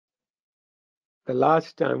The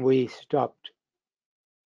last time we stopped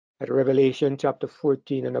at Revelation chapter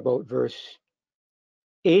 14 and about verse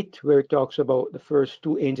 8, where it talks about the first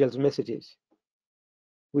two angels' messages.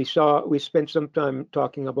 We spent some time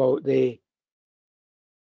talking about the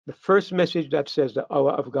first message that says the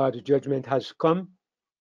hour of God's judgment has come,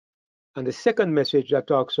 and the second message that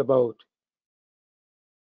talks about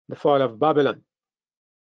the fall of Babylon.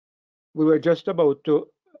 We were just about to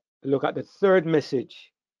look at the third message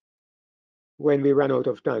when we ran out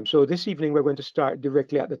of time. So this evening we're going to start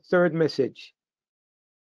directly at the third message,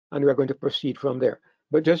 and we're going to proceed from there.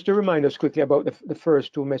 But just to remind us quickly about the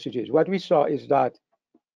first two messages, what we saw is that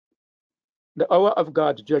the hour of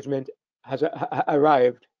God's judgment has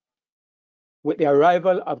arrived with the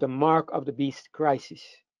arrival of the mark of the beast crisis.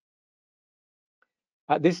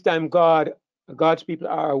 At this time, God's people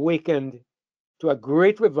are awakened to a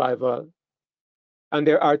great revival, and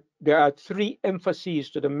there are three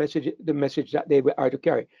emphases to the message that they are to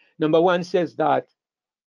carry. Number one says that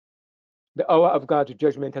the hour of God's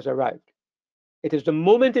judgment has arrived. It is the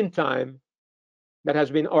moment in time that has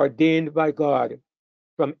been ordained by God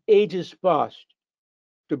from ages past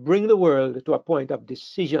to bring the world to a point of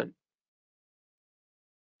decision.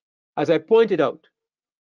 As I pointed out,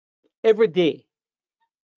 every day,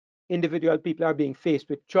 individual people are being faced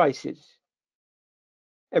with choices.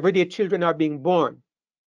 Every day, children are being born.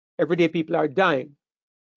 Every day, people are dying.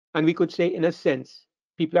 And we could say, in a sense,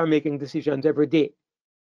 people are making decisions every day.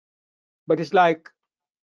 But it's like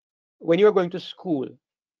when you're going to school,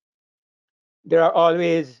 there are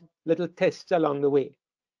always little tests along the way.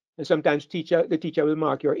 And sometimes the teacher will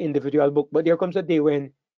mark your individual book. But there comes a day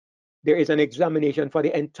when there is an examination for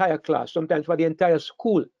the entire class, sometimes for the entire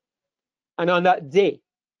school. And on that day,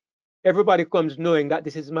 everybody comes knowing that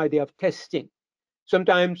this is my day of testing.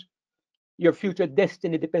 Sometimes your future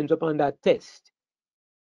destiny depends upon that test.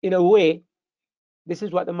 In a way, this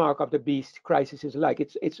is what the mark of the beast crisis is like.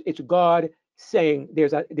 It's God saying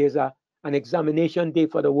there's an examination day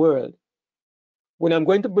for the world, when I'm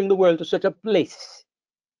going to bring the world to such a place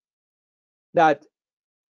that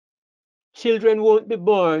children won't be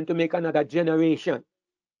born to make another generation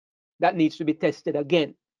that needs to be tested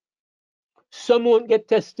again. Some won't get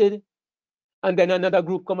tested, and then another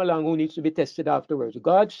group come along who needs to be tested afterwards.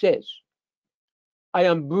 God says,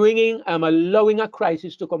 I'm allowing a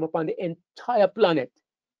crisis to come upon the entire planet,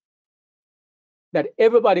 that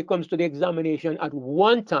everybody comes to the examination at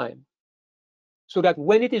one time, so that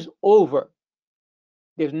when it is over,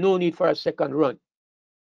 there's no need for a second run.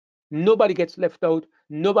 Nobody gets left out.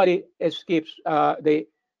 Nobody escapes the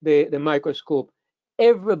microscope.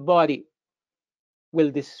 Everybody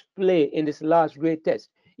will display in this last great test,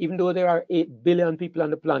 even though there are 8 billion people on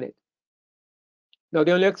the planet. Now,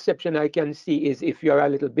 the only exception I can see is if you're a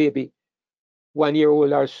little baby, 1 year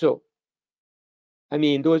old or so. I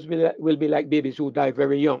mean, those will be like babies who die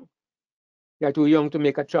very young. They're too young to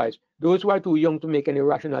make a choice. Those who are too young to make any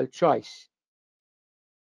rational choice,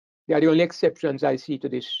 they are the only exceptions I see to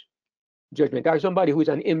this judgment. Or somebody who's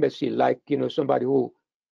an imbecile, like, somebody who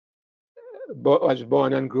was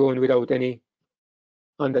born and grown without any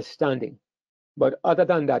understanding. But other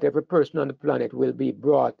than that, every person on the planet will be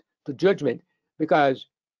brought to judgment, because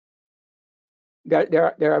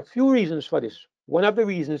there are a few reasons for this. One of the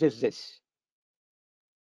reasons is this.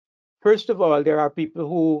 First of all, there are people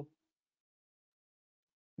who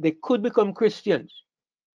they could become Christians,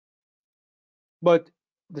 but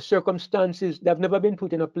the circumstances, they've never been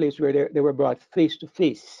put in a place where they were brought face to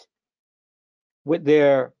face with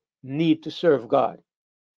their need to serve God.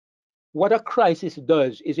 What a crisis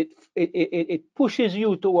does is it pushes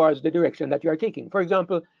you towards the direction that you are taking. For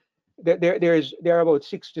example, there are about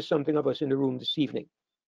 60 something of us in the room this evening.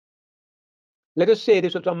 Let us say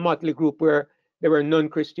this was a motley group where there were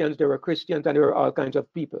non-Christians, there were Christians, and there were all kinds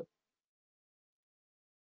of people.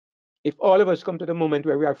 If all of us come to the moment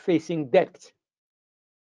where we are facing death,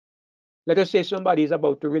 let us say somebody is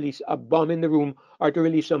about to release a bomb in the room or to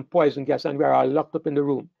release some poison gas, and we are all locked up in the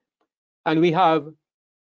room, and we have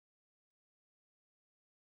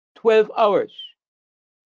 12 hours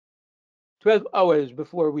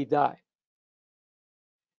before we die.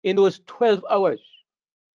 In those 12 hours,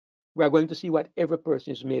 we are going to see what every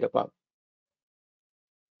person is made up of.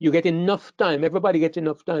 You get enough time, everybody gets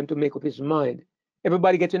enough time to make up his mind.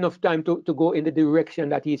 Everybody gets enough time to go in the direction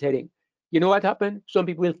that he's heading. You know what happened? Some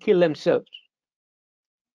people will kill themselves.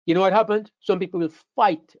 You know what happened? Some people will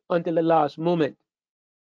fight until the last moment.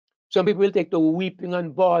 Some people will take to weeping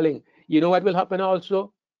and bawling. You know what will happen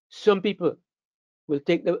also? Some people will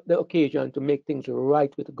take the occasion to make things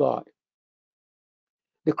right with God.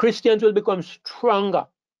 The Christians will become stronger.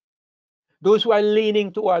 Those who are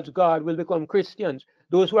leaning towards God will become Christians.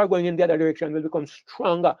 Those who are going in the other direction will become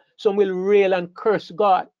stronger. Some will rail and curse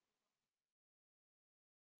God.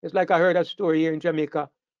 It's like I heard a story here in Jamaica.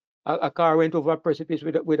 A car went over a precipice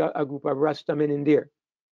with a group of Rastamen in there.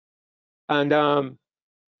 And,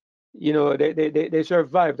 you know, they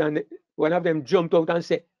survived. And one of them jumped out and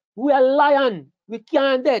said, "We are lion. We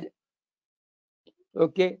can't dead."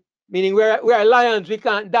 Okay? Meaning we are lions. We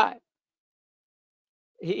can't die.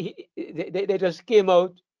 They just came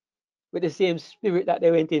out with the same spirit that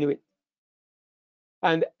they went in with.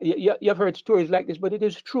 And you've heard stories like this, but it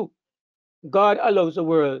is true. God allows the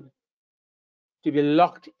world to be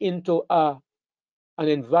locked into an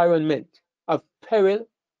environment of peril,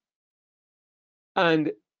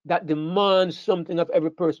 and that demands something of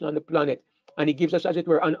every person on the planet. And he gives us, as it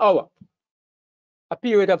were, an hour, a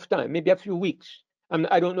period of time, maybe a few weeks, and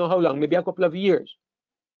I don't know how long, maybe a couple of years,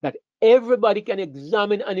 that everybody can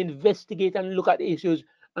examine and investigate and look at the issues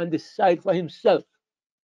and decide for himself,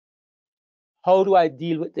 how do I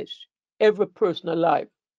deal with this? Every person alive.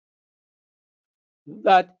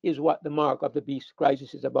 That is what the mark of the beast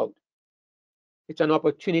crisis is about. It's an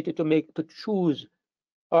opportunity to choose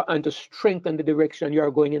and to strengthen the direction you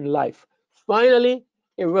are going in life. Finally,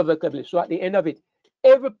 irrevocably. So at the end of it,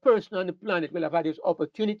 every person on the planet will have had his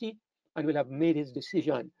opportunity and will have made his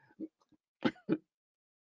decision.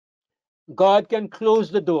 God can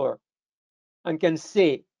close the door and can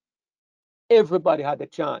say, everybody had a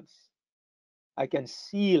chance. I can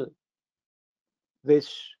seal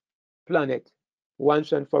this planet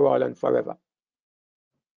once and for all and forever.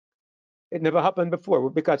 It never happened before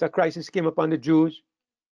because a crisis came upon the Jews.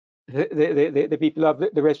 The people of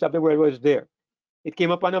the rest of the world was there. It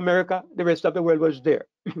came upon America. The rest of the world was there.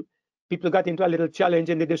 People got into a little challenge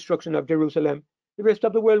in the destruction of Jerusalem. The rest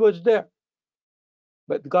of the world was there.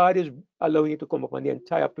 But God is allowing it to come upon the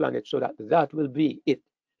entire planet so that will be it.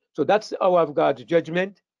 So that's the hour of God's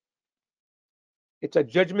judgment. It's a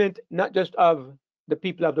judgment not just of the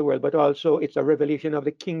people of the world, but also it's a revelation of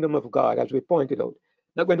the kingdom of God, as we pointed out.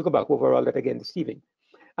 Not going to go back over all that again this evening.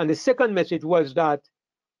 And the second message was that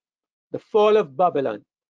the fall of Babylon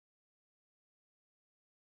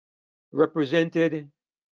represented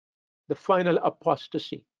the final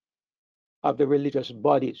apostasy of the religious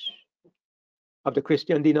bodies of the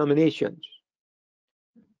Christian denominations.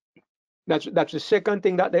 That's the second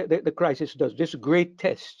thing that the crisis does. This great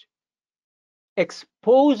test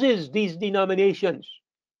exposes these denominations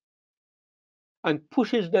and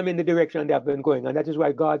pushes them in the direction they have been going. And that is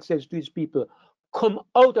why God says to his people, "Come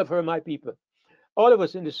out of her, my people." All of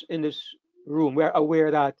us in this room, we're aware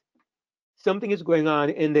that something is going on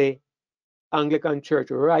in the Anglican Church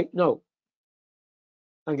right now.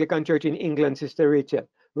 Anglican Church in England, Sister Rachel,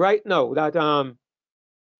 right now, that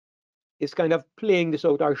is kind of playing this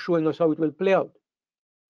out or showing us how it will play out.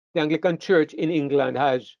 The Anglican Church in England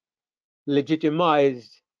has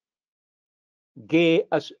legitimized gay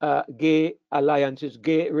alliances,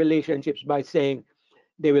 gay relationships, by saying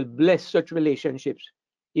they will bless such relationships,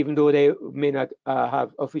 even though they may not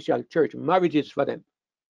have official church marriages for them.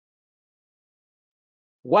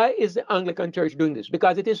 Why is the Anglican Church doing this?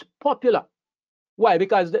 Because it is popular. Why?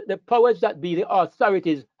 Because the powers that be, the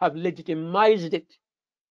authorities, have legitimized it.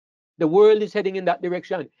 The world is heading in that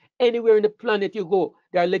direction. Anywhere in the planet you go,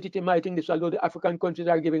 they are legitimizing this, although the African countries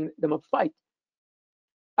are giving them a fight.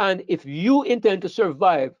 And if you intend to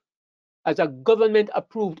survive as a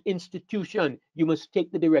government-approved institution, you must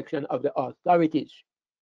take the direction of the authorities.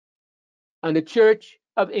 And the Church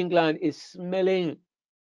of England is smelling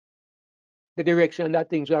the direction that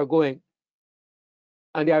things are going,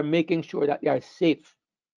 and they are making sure that they are safe.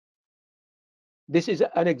 This is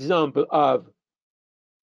an example of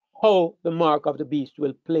how the mark of the beast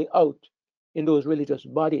will play out in those religious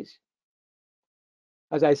bodies.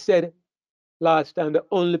 As I said last time, the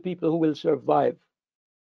only people who will survive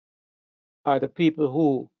are the people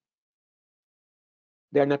who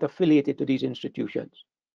they are not affiliated to these institutions.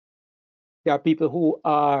 There are people who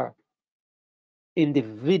are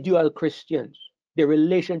individual Christians. Their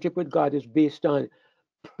relationship with God is based on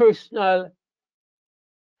personal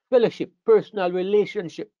fellowship, personal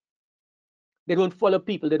relationship. They don't follow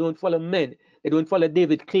people. They don't follow men. They don't follow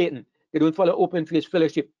David Clayton. They don't follow Open Face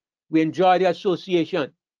Fellowship. We enjoy the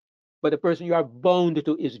association, but the person you are bound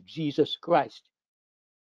to is Jesus Christ.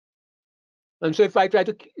 And so if I try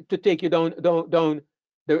to take you down the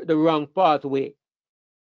wrong pathway,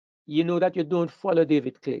 you know that you don't follow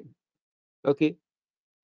David Clayton. Okay?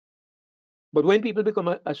 But when people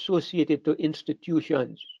become associated to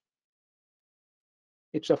institutions,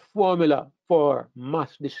 it's a formula for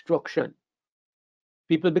mass destruction.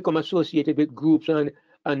 People become associated with groups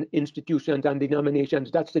and institutions and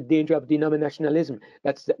denominations. That's the danger of denominationalism.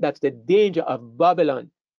 That's the danger of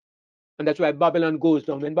Babylon. And that's why Babylon goes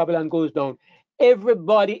down. When Babylon goes down,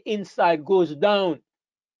 everybody inside goes down.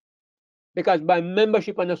 Because by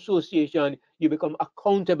membership and association, you become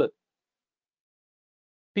accountable.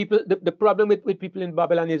 People, the problem with people in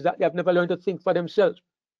Babylon is that they have never learned to think for themselves.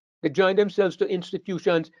 They join themselves to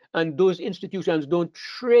institutions, and those institutions don't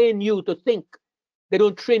train you to think. They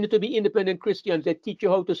don't train you to be independent Christians. They teach you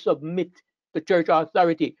how to submit to church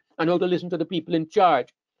authority and how to listen to the people in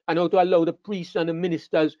charge and how to allow the priests and the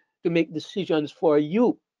ministers to make decisions for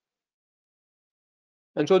you.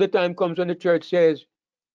 And so the time comes when the church says,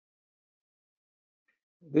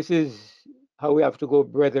 this is how we have to go,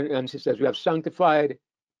 brethren and sisters. We have sanctified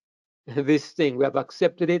this thing. We have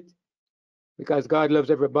accepted it because God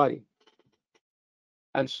loves everybody.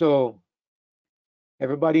 And so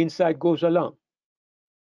everybody inside goes along.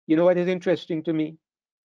 You know what is interesting to me?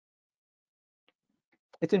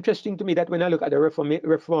 It's interesting to me that when I look at the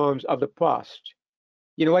reforms of the past,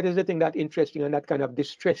 you know what is the thing that interesting and that kind of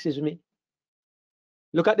distresses me?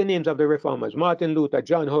 Look at the names of the reformers: Martin Luther,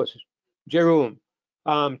 John Huss, Jerome,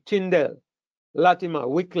 Tyndale, Latimer,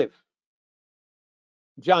 Wycliffe,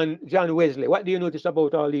 John Wesley. What do you notice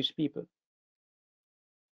about all these people?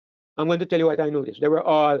 I'm going to tell you what I noticed. They were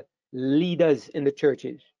all leaders in the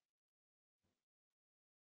churches.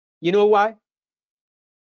 You know why?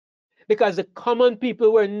 Because the common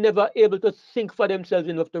people were never able to think for themselves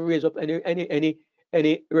enough to raise up any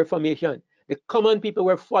reformation. The common people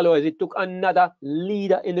were followers. It took another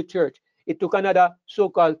leader in the church. It took another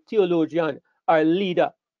so-called theologian or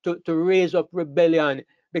leader to raise up rebellion,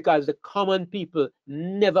 because the common people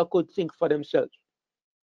never could think for themselves.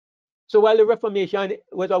 So while the Reformation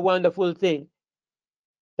was a wonderful thing,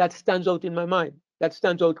 that stands out in my mind. That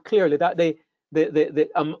stands out clearly, that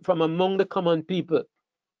from among the common people,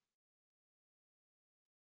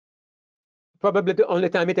 probably the only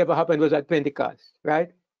time it ever happened was at Pentecost,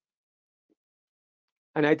 right?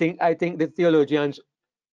 And I think the theologians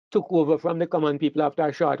took over from the common people after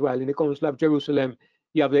a short while. In the Council of Jerusalem,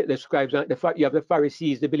 you have the scribes, and you have the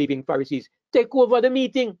Pharisees, the believing Pharisees, take over the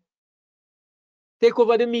meeting. Take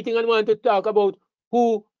over the meeting and want to talk about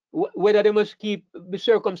whether they must be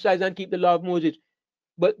circumcised and keep the law of Moses.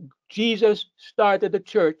 But Jesus started the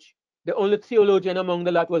church. The only theologian among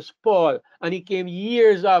the lot was Paul, and he came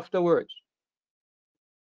years afterwards.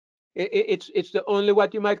 It's the only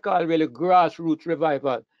what you might call really grassroots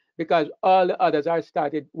revival, because all the others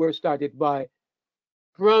were started by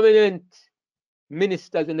prominent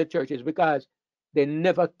ministers in the churches, because they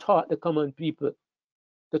never taught the common people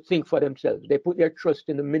to think for themselves. They put their trust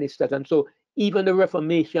in the ministers, and so even the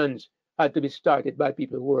reformations had to be started by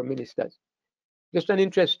people who were ministers. Just an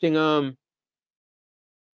interesting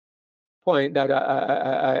point that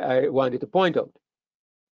I wanted to point out.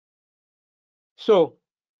 So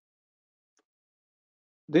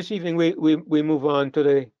this evening we move on to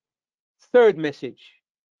the third message,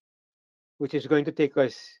 which is going to take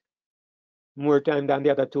us more time than the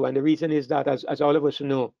other two. And the reason is that, as all of us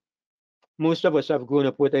know, most of us have grown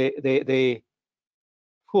up with the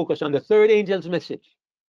focus on the third angel's message.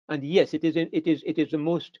 And yes, it is the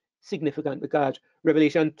most significant, because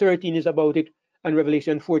Revelation 13 is about it, and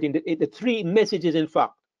Revelation 14. The three messages, in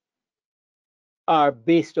fact, are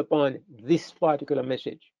based upon this particular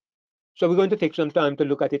message. So we're going to take some time to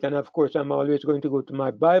look at it. And of course, I'm always going to go to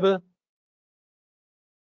my Bible.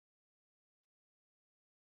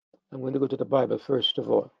 I'm going to go to the Bible first of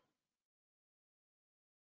all.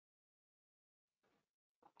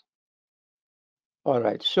 All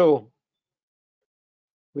right, so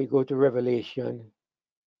we go to Revelation,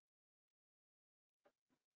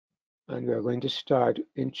 and we are going to start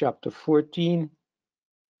in chapter 14.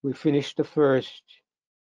 We finished the first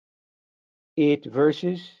 8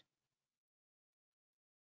 verses,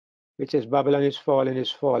 which says Babylon is fallen,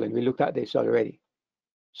 is fallen. We looked at this already.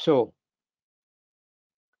 So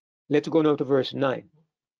let's go now to verse 9.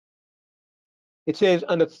 It says,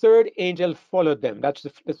 and the third angel followed them. That's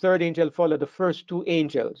the third angel followed the first 2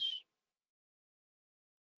 angels.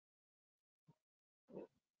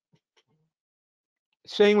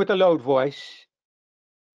 Saying with a loud voice,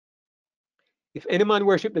 if any man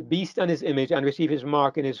worship the beast and his image, and receive his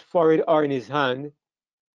mark in his forehead or in his hand,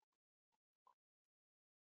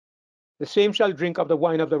 the same shall drink of the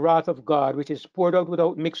wine of the wrath of God, which is poured out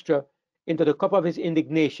without mixture into the cup of his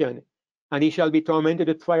indignation, and he shall be tormented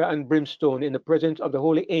with fire and brimstone in the presence of the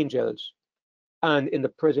holy angels and in the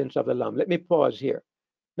presence of the Lamb. Let me pause here.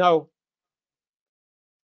 Now,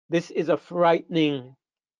 this is a frightening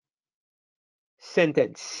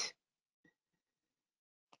sentence.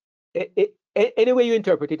 Any way you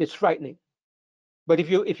interpret it, it's frightening. But if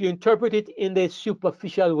you interpret it in the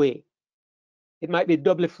superficial way, it might be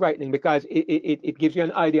doubly frightening because it gives you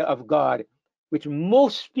an idea of God, which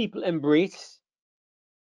most people embrace.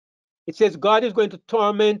 It says God is going to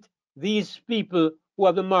torment these people who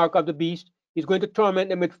have the mark of the beast. He's going to torment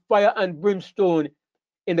them with fire and brimstone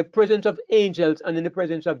in the presence of angels and in the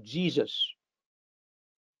presence of Jesus.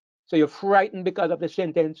 So you're frightened because of the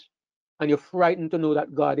sentence, and you're frightened to know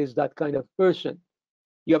that God is that kind of person.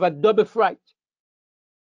 You have a double fright.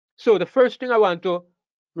 So the first thing I want to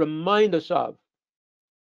remind us of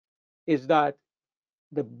is that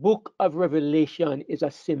the book of Revelation is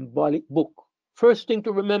a symbolic book. First thing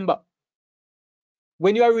to remember,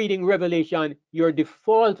 when you are reading Revelation, your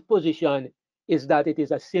default position is that it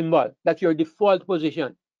is a symbol. That's your default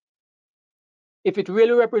position. If it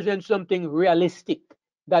really represents something realistic,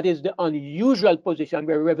 that is the unusual position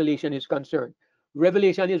where Revelation is concerned.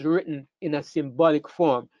 Revelation is written in a symbolic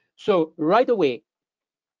form. So right away,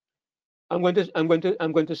 I'm going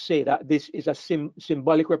to say that this is a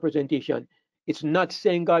symbolic representation. It's not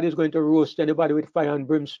saying God is going to roast anybody with fire and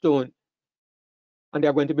brimstone, and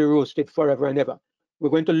they're going to be roasted forever and ever.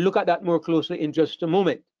 We're going to look at that more closely in just a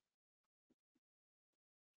moment.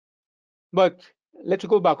 But let's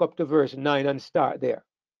go back up to verse 9 and start there.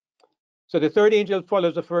 So the third angel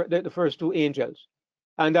follows the first two angels.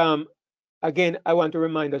 And again, I want to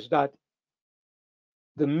remind us that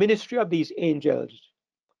the ministry of these angels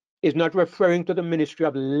is not referring to the ministry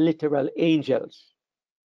of literal angels.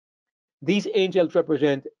 These angels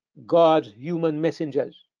represent God's human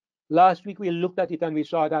messengers. Last week we looked at it and we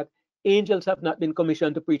saw that angels have not been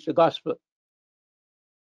commissioned to preach the gospel.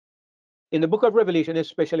 In the book of Revelation,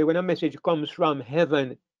 especially when a message comes from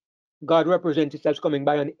heaven, God represents it as coming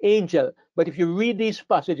by an angel. But if you read these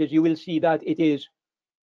passages, you will see that it is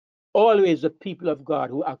always the people of God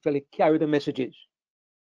who actually carry the messages.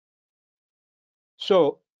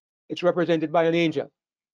 So it's represented by an angel.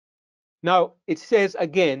 Now it says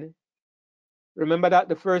again, remember that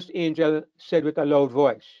the first angel said with a loud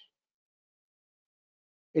voice.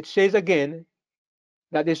 It says again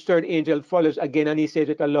that this third angel follows again and he says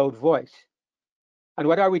with a loud voice. And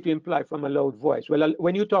what are we to imply from a loud voice? Well,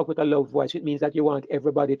 when you talk with a loud voice, it means that you want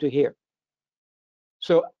everybody to hear.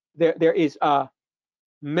 So there is a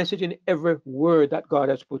message in every word that God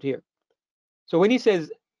has put here. So when he says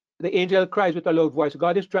the angel cries with a loud voice,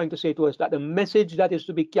 God is trying to say to us that the message that is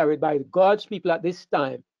to be carried by God's people at this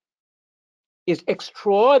time is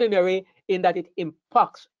extraordinary in that it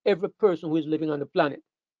impacts every person who is living on the planet.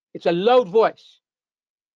 It's a loud voice.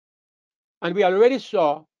 And we already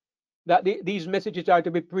saw that these messages are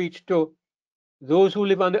to be preached to those who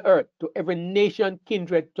live on the earth, to every nation,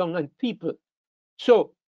 kindred, tongue, and people.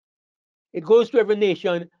 So it goes to every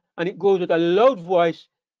nation and it goes with a loud voice,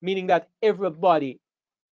 meaning that everybody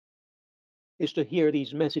is to hear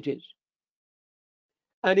these messages.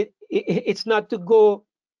 And it's not to go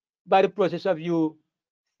by the process of you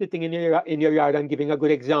sitting in your yard and giving a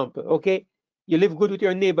good example, okay? You live good with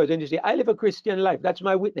your neighbors and you say, I live a Christian life. That's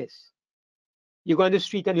my witness. You go on the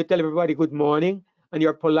street and you tell everybody good morning and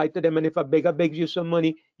you're polite to them. And if a beggar begs you some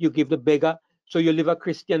money, you give the beggar. So you live a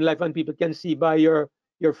Christian life and people can see by your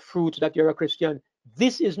fruits that you're a Christian.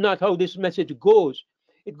 This is not how this message goes.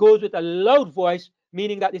 It goes with a loud voice,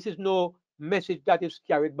 meaning that this is no message that is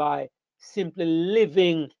carried by simply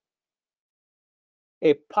living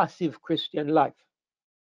a passive Christian life.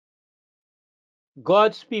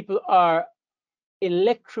 God's people are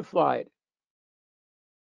electrified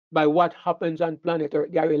by what happens on planet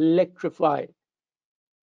Earth. They are electrified.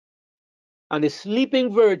 And the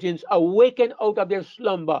sleeping virgins awaken out of their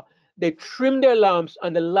slumber. They trim their lamps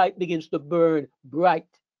and the light begins to burn bright.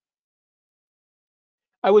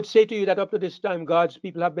 I would say to you that up to this time, God's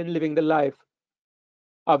people have been living the life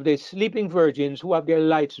of the sleeping virgins who have their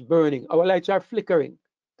lights burning. Our lights are flickering.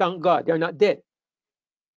 Thank God, they're not dead.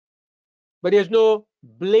 But there's no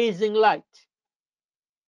blazing light.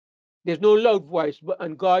 There's no loud voice.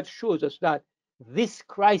 And God shows us that this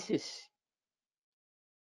crisis,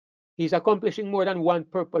 He's accomplishing more than one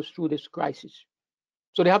purpose through this crisis.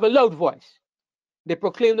 So they have a loud voice. They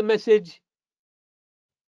proclaim the message.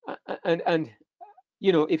 And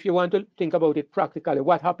you know, if you want to think about it practically,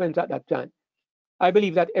 what happens at that time? I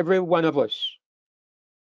believe that every one of us,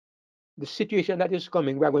 the situation that is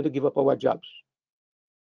coming, we're going to give up our jobs.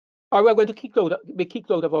 Or we're going to be kicked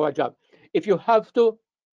out of our job. If you have to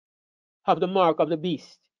have the mark of the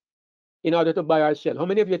beast in order to buy or sell, how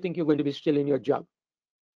many of you think you're going to be still in your job?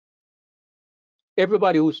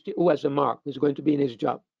 Everybody who has a mark is going to be in his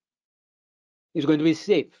job. He's going to be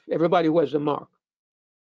safe. Everybody who has a mark.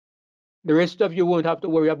 The rest of you won't have to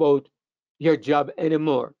worry about your job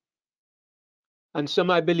anymore. And some,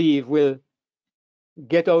 I believe, will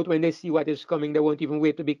get out when they see what is coming. They won't even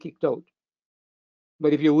wait to be kicked out.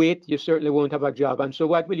 But if you wait, you certainly won't have a job. And so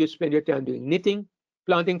what will you spend your time doing? Knitting,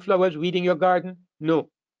 planting flowers, weeding your garden? No.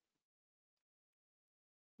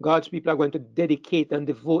 God's people are going to dedicate and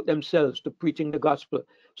devote themselves to preaching the gospel.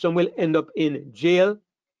 Some will end up in jail.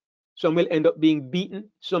 Some will end up being beaten.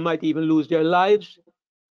 Some might even lose their lives.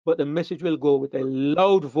 But the message will go with a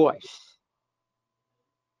loud voice.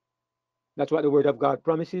 That's what the word of God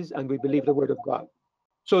promises, and we believe the word of God.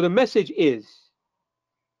 So the message is,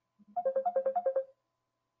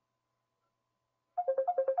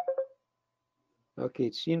 okay,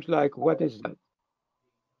 it seems like, what is that?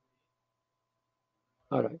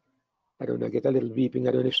 All right. I don't know, I get a little beeping.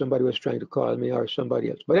 I don't know if somebody was trying to call me or somebody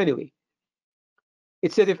else. But anyway,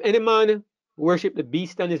 it said, if any man worship the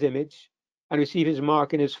beast and his image and receive his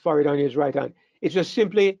mark in his forehead on his right hand. It's just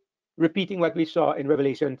simply repeating what we saw in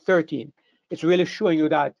Revelation 13. It's really showing you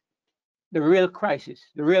that the real crisis,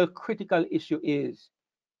 the real critical issue is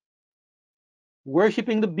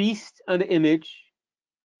worshiping the beast and the image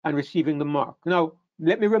and receiving the mark. Now,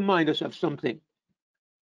 let me remind us of something.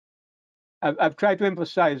 I've tried to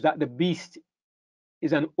emphasize that the beast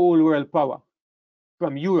is an old world power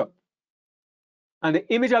from Europe. And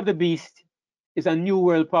the image of the beast is a new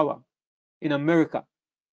world power in America.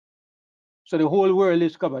 So the whole world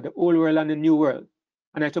is covered, the old world and the new world.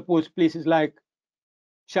 And I suppose places like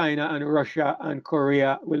China and Russia and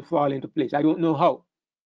Korea will fall into place. I don't know how.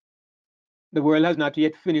 The world has not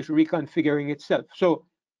yet finished reconfiguring itself. So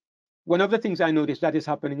one of the things I noticed that is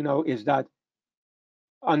happening now is that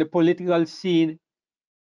on the political scene,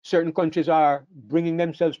 certain countries are bringing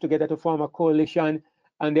themselves together to form a coalition,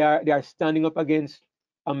 and they are standing up against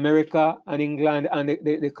America and England and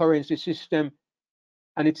the currency system.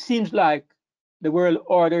 And it seems like the world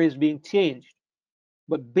order is being changed.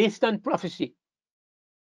 But based on prophecy,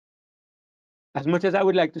 as much as I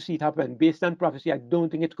would like to see it happen, based on prophecy, I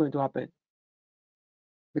don't think it's going to happen.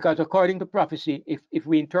 Because according to prophecy, if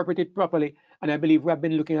we interpret it properly, and I believe we have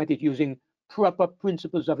been looking at it using proper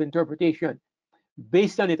principles of interpretation,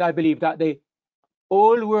 based on it, I believe that the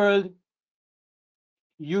old world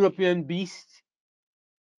European beast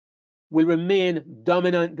will remain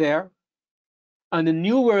dominant there, and the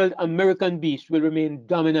new world American beast will remain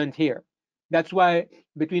dominant here. That's why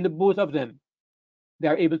between the both of them, they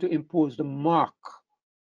are able to impose the mark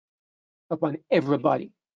upon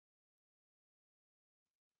everybody.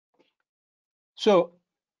 So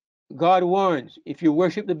God warns, if you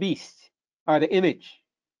worship the beast or the image,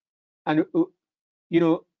 and you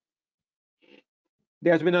know,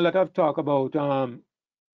 there's been a lot of talk about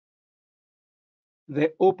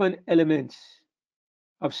the open elements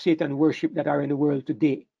of Satan worship that are in the world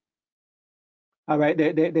today. All right,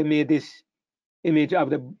 they made this image of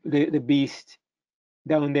the beast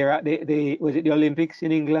down there at the was it the Olympics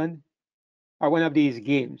in England or one of these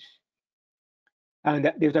games,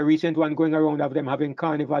 and there's a recent one going around of them having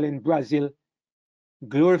carnival in Brazil,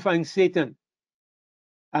 glorifying Satan,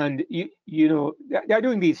 and you know they're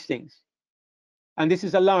doing these things, and this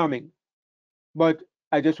is alarming. But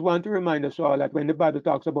I just want to remind us all that when the Bible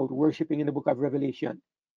talks about worshiping in the book of Revelation,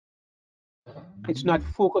 it's not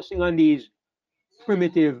focusing on these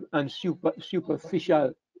primitive and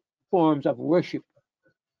superficial forms of worship.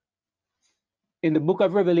 In the book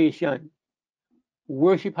of Revelation,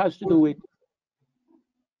 worship has to do with,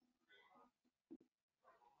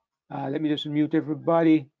 let me just mute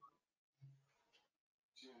everybody.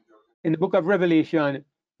 In the book of Revelation,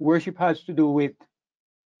 worship has to do with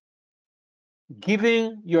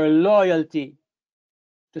giving your loyalty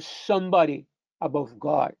to somebody above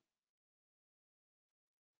God.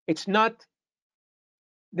 It's not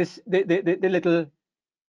the little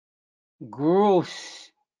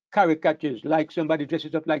gross caricatures like somebody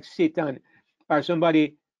dresses up like Satan or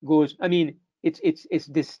somebody goes, I mean, it's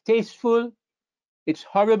distasteful, it's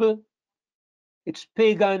horrible, it's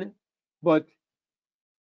pagan, but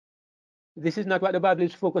this is not what the Bible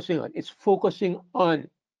is focusing on. It's focusing on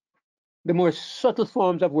the more subtle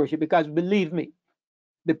forms of worship, because believe me,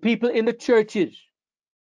 the people in the churches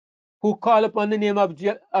who call upon the name of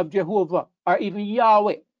Jehovah or even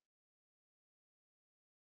Yahweh,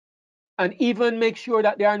 and even make sure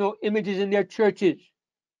that there are no images in their churches,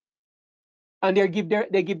 and they give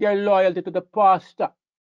their loyalty to the pastor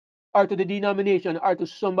or to the denomination or to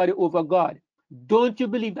somebody over God. Don't you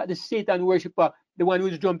believe that the Satan worshiper, the one who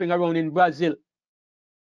is jumping around in Brazil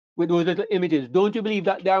with those little images, don't you believe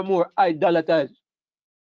that there are more idolaters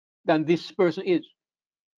than this person is,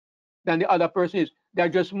 than the other person is? They're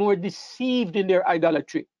just more deceived in their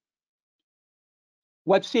idolatry.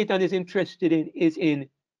 What Satan is interested in is in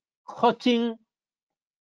cutting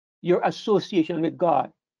your association with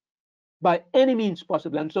God by any means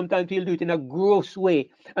possible. And sometimes he'll do it in a gross way,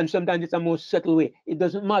 and sometimes it's a more subtle way. It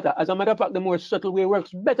doesn't matter. As a matter of fact, the more subtle way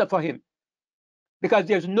works better for him, because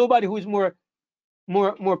there's nobody who is more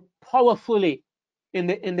powerfully in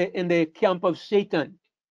the camp of Satan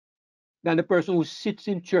than the person who sits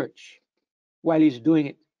in church while he's doing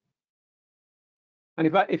it. And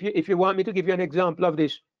if you want me to give you an example of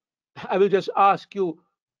this, I will just ask you,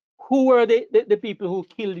 who were the people who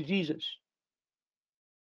killed Jesus?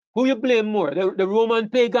 Who you blame more, the Roman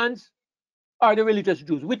pagans or the religious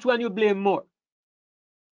Jews? Which one you blame more?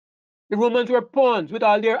 The Romans were pawns with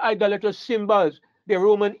all their idolatrous symbols, their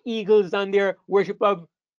Roman eagles and their worship of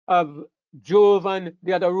Jove and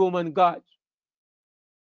the other Roman gods.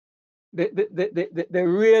 The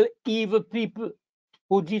real evil people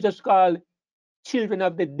who Jesus called children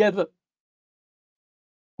of the devil,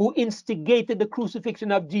 who instigated the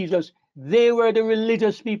crucifixion of Jesus, they were the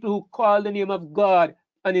religious people who called the name of God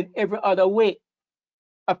and in every other way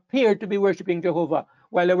appeared to be worshiping Jehovah,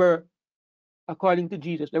 while they were, according to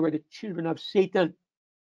Jesus, they were the children of Satan.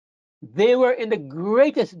 They were in the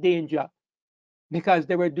greatest danger because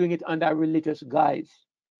they were doing it under a religious guise.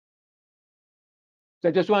 So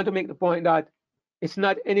I just want to make the point that it's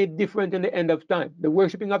not any different in the end of time. The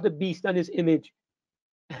worshiping of the beast and his image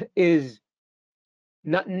is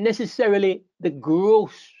not necessarily the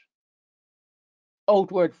gross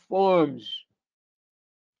outward forms.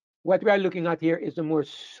 What we are looking at here is the more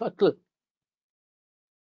subtle,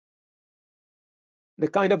 the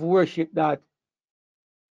kind of worship that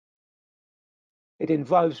it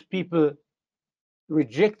involves people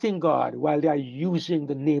rejecting God while they are using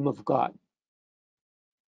the name of God.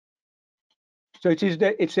 So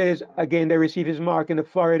it says, again, they receive his mark in the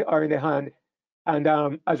forehead or in the hand.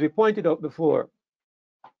 And as we pointed out before,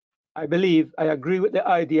 I agree with the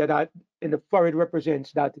idea that in the forehead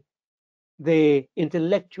represents that they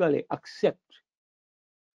intellectually accept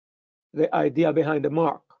the idea behind the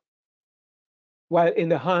mark. While in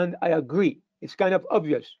the hand, I agree. It's kind of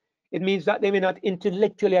obvious. It means that they may not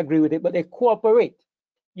intellectually agree with it, but they cooperate.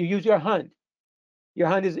 You use your hand. Your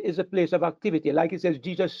hand is a place of activity. Like it says,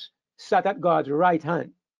 Jesus sat at God's right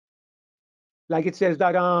hand. Like it says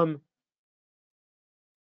that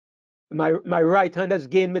my right hand has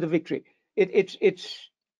gained me the victory. It's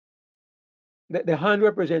the hand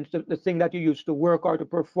represents the thing that you use to work or to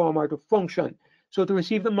perform or to function. So to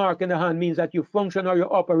receive the mark in the hand means that you function or you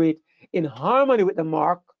operate in harmony with the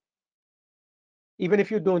mark, even if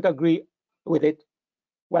you don't agree with it,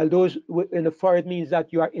 while those in the forehead means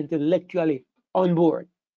that you are intellectually on board.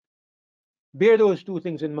 Bear those two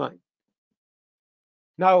things in mind.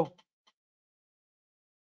 Now,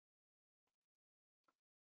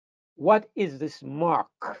 what is this mark?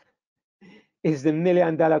 Is the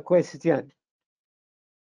million-dollar question.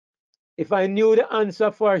 If I knew the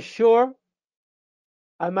answer for sure,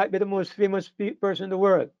 I might be the most famous person in the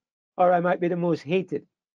world, or I might be the most hated,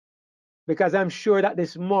 because I'm sure that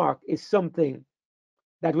this mark is something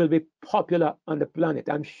that will be popular on the planet.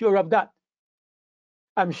 I'm sure of that.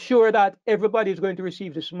 I'm sure that everybody is going to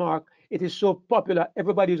receive this mark. It is so popular,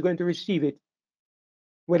 everybody is going to receive it,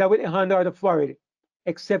 whether with the hand or the forehead,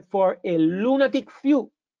 except for a lunatic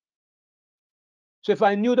few. So if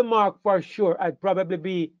I knew the mark for sure, I'd probably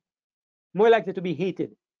be more likely to be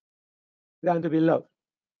hated than to be loved.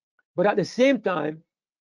 But at the same time,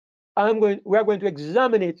 we're going to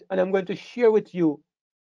examine it, and I'm going to share with you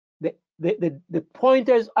the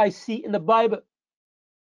pointers I see in the Bible.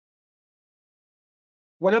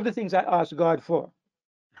 One of the things I asked God for,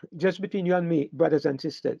 just between you and me, brothers and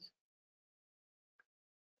sisters,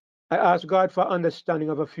 I asked God for understanding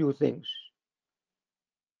of a few things.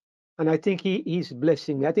 And I think he's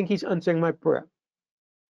blessing me. I think he's answering my prayer.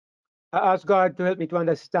 I asked God to help me to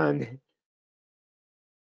understand.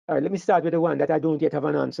 All right, let me start with the one that I don't yet have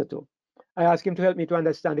an answer to. I asked him to help me to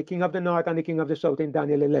understand the king of the north and the king of the south in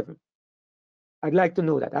Daniel 11. I'd like to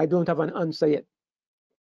know that. I don't have an answer yet.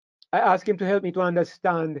 I asked him to help me to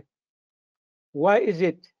understand, why is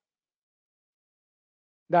it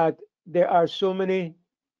that there are so many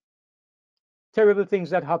terrible things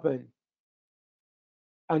that happen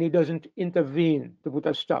and he doesn't intervene to put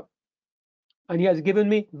a stop? And he has given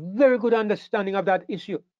me very good understanding of that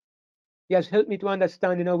issue. He has helped me to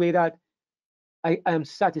understand in a way that I am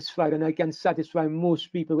satisfied, and I can satisfy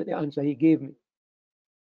most people with the answer he gave me.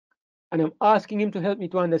 And I'm asking him to help me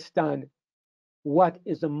to understand, what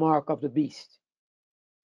is the mark of the beast?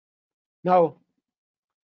 Now,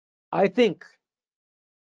 I think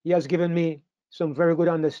he has given me some very good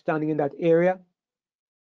understanding in that area.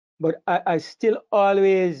 but I still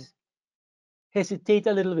always hesitate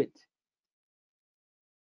a little bit,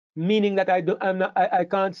 meaning that I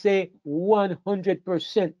can't say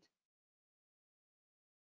 100%.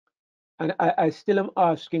 And I still am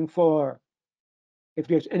asking for, if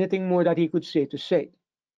there's anything more that he could say, to say.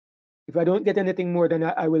 If I don't get anything more, then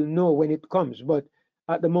I will know when it comes. But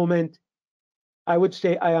at the moment, I would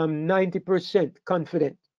say I am 90%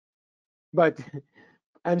 confident. But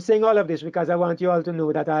I'm saying all of this because I want you all to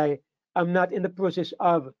know that I am not in the process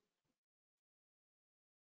of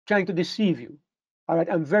trying to deceive you. All right,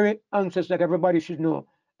 I'm very anxious that everybody should know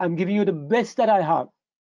I'm giving you the best that I have.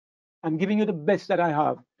 I'm giving you the best that I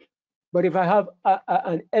have. But if I have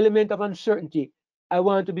an element of uncertainty, I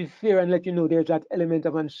want to be fair and let you know there's that element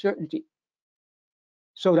of uncertainty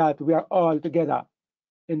so that we are all together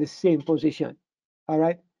in the same position. All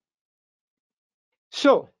right.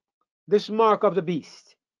 So, this mark of the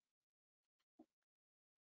beast.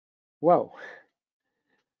 Wow.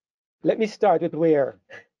 Let me start with where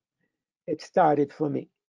it started for me.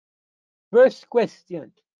 First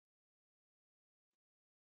question.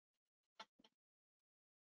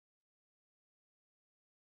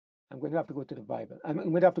 I'm going to have to go to the Bible. I'm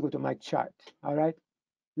going to have to go to my chart. All right.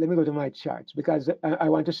 Let me go to my charts because I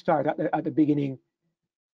want to start at the beginning,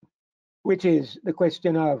 which is the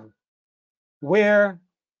question of where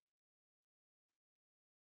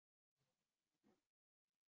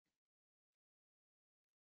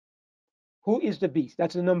who is the beast?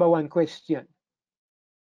 That's the number one question.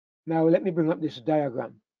 Now let me bring up this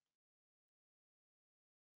diagram.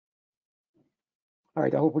 All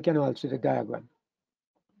right, I hope we can all see the diagram.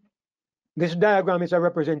 This diagram is a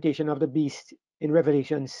representation of the beast in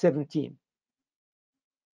Revelation 17.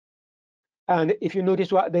 And if you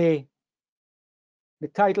notice what the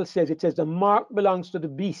title says, it says the mark belongs to the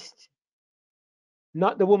beast,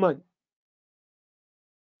 not the woman.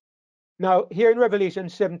 Now, here in Revelation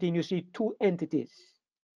 17, you see two entities.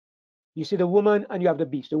 You see the woman and you have the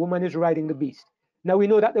beast. The woman is riding the beast. Now, we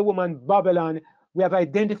know that the woman, Babylon, we have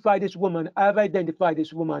identified this woman. I have identified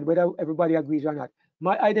this woman, whether everybody agrees or not.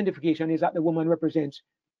 My identification is that the woman represents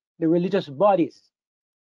the religious bodies,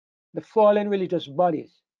 the fallen religious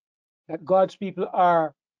bodies that God's people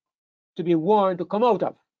are to be warned to come out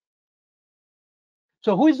of.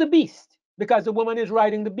 So who is the beast? Because the woman is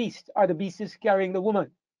riding the beast, or the beast is carrying the woman.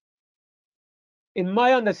 In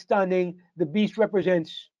my understanding, the beast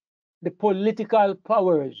represents the political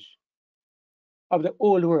powers of the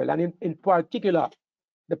old world, and in particular,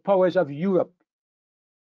 the powers of Europe.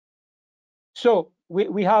 So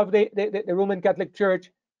we have the Roman Catholic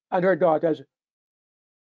Church and her daughters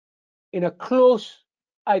in a close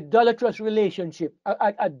adulterous relationship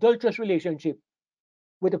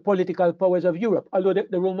with the political powers of Europe, although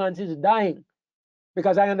the romance is dying,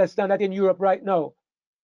 because I understand that in Europe right now,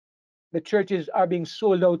 the churches are being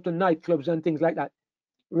sold out to nightclubs and things like that.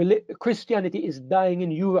 Christianity is dying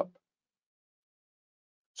in Europe.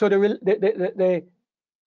 So the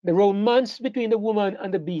romance between the woman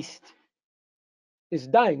and the beast is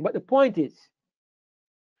dying. But the point is,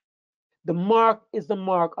 the mark is the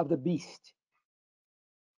mark of the beast.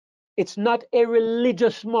 It's not a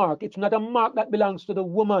religious mark. It's not a mark that belongs to the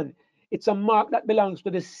woman. It's a mark that belongs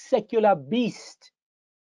to the secular beast.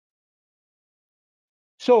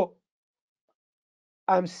 So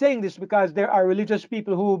I'm saying this because there are religious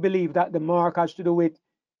people who believe that the mark has to do with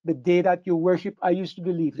the day that you worship. I used to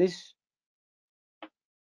believe this.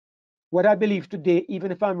 What I believe today,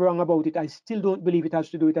 even if I'm wrong about it, I still don't believe it has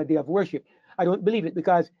to do with a day of worship. I don't believe it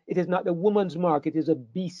because it is not the woman's mark, it is a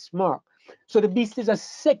beast's mark. So the beast is a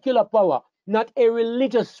secular power, not a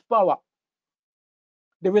religious power.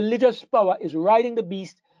 The religious power is riding the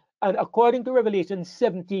beast, and according to Revelation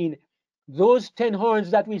 17, those 10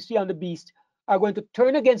 horns that we see on the beast are going to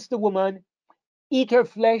turn against the woman, eat her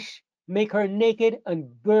flesh, make her naked, and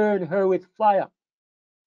burn her with fire.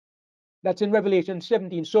 That's in Revelation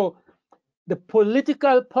 17. So the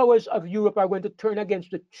political powers of Europe are going to turn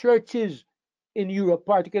against the churches in Europe,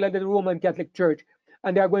 particularly the Roman Catholic Church,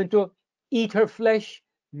 and they are going to eat her flesh,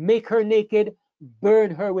 make her naked,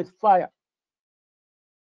 burn her with fire.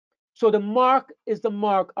 So the mark is the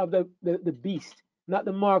mark of the beast, not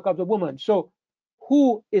the mark of the woman. So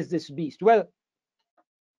who is this beast? Well,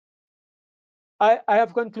 I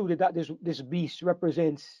have concluded that this beast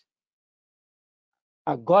represents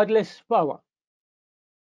a godless power,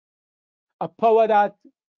 a power that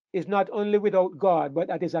is not only without God, but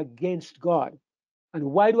that is against God. And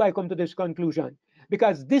why do I come to this conclusion?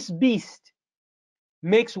 Because this beast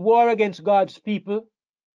makes war against God's people,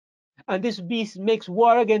 and this beast makes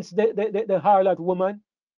war against the harlot woman.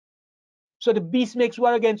 So the beast makes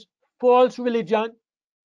war against false religion.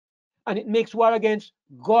 and it makes war against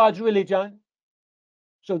God's religion.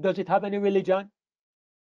 So does it have any religion?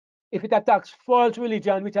 If it attacks false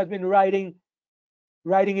religion, which has been riding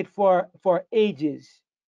it for ages,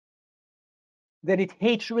 then it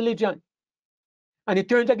hates religion. And it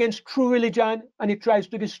turns against true religion, and it tries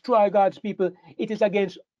to destroy God's people. It is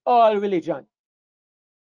against all religion.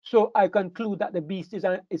 So I conclude that the beast is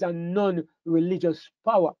a non-religious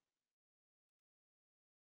power.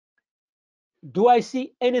 Do I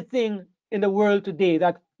see anything in the world today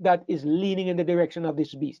that is leaning in the direction of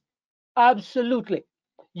this beast? Absolutely.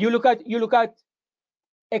 You look at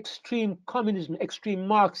extreme communism, extreme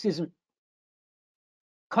Marxism.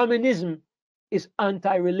 Communism is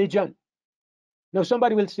anti-religion. Now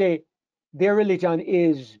somebody will say their religion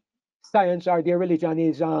is science, or their religion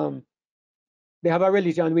is they have a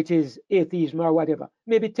religion which is atheism or whatever.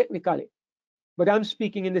 Maybe technically, but I'm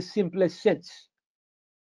speaking in the simplest sense.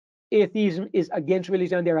 Atheism is against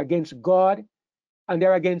religion, they're against God, and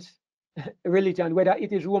they're against religion, whether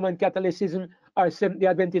it is Roman Catholicism or Seventh-day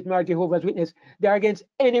Adventist or Jehovah's Witness. They're against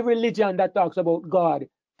any religion that talks about God,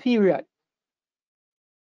 period.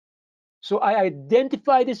 So I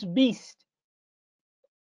identify this beast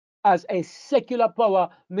as a secular power,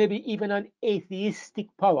 maybe even an atheistic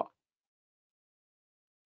power.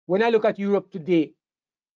 When I look at Europe today,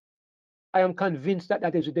 I am convinced that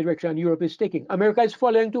that is the direction Europe is taking. America is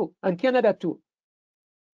following too, and Canada too.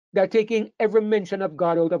 They're taking every mention of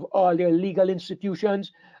God out of all their legal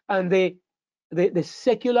institutions, and the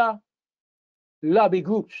secular lobby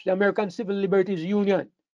groups, the American Civil Liberties Union,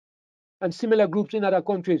 and similar groups in other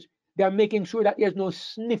countries, they are making sure that there's no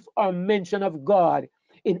sniff or mention of God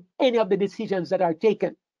in any of the decisions that are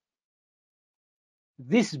taken.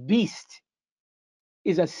 This beast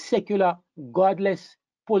is a secular, godless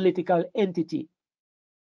political entity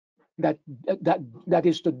that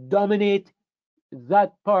is to dominate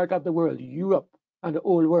that part of the world, Europe and the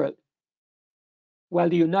whole world, while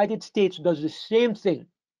the United States does the same thing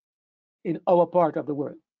in our part of the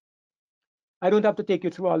world. I don't have to take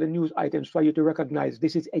you through all the news items for you to recognize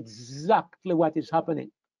this is exactly what is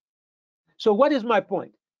happening. So what is my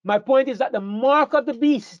point? My point is that the mark of the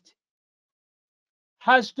beast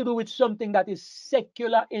has to do with something that is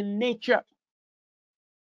secular in nature.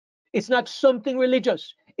 It's not something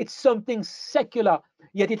religious. It's something secular,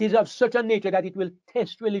 yet it is of such a nature that it will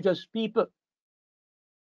test religious people.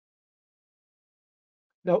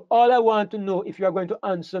 Now, all I want to know, if you are going to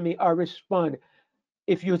answer me or respond,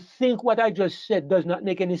 if you think what I just said does not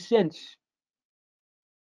make any sense,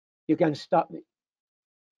 you can stop me.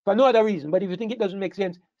 For no other reason, but if you think it doesn't make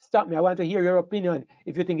sense, stop me. I want to hear your opinion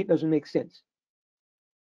if you think it doesn't make sense.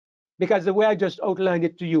 Because the way I just outlined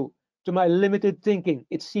it to you, to my limited thinking,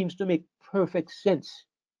 it seems to make perfect sense.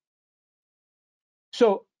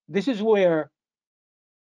 So this is where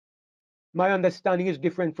my understanding is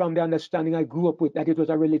different from the understanding I grew up with, that it was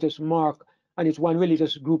a religious mark and it's one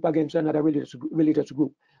religious group against another religious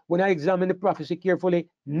group. When I examine the prophecy carefully,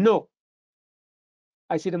 no.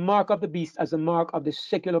 I see the mark of the beast as a mark of the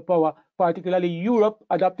secular power, particularly Europe,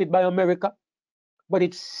 adopted by America. But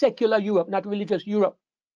it's secular Europe, not religious Europe.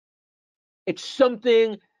 It's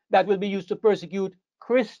something that will be used to persecute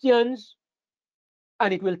Christians,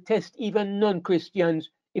 and it will test even non-Christians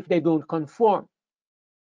if they don't conform.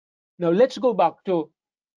 Now let's go back to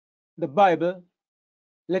the Bible.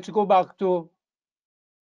 Let's go back to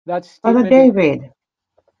that statement. Brother David,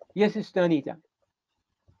 Yes, Sister Anita.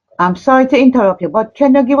 I'm sorry to interrupt you, but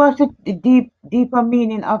can you give us the deeper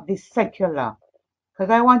meaning of the secular?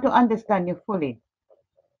 Because I want to understand you fully.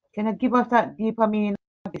 Can you give us that deeper meaning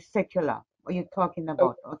of the secular? What you're talking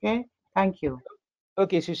about, okay? Thank you.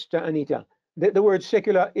 Okay, Sister Anita. The word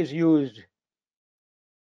secular is used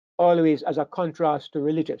always as a contrast to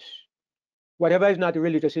religious. Whatever is not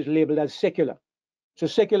religious is labeled as secular. So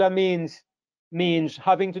secular means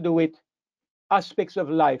having to do with aspects of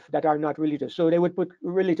life that are not religious. So they would put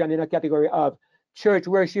religion in a category of church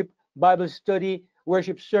worship, Bible study,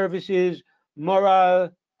 worship services, moral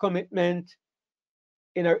commitment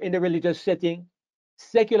in the religious setting.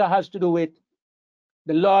 Secular has to do with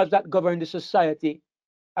the laws that govern the society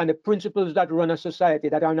and the principles that run a society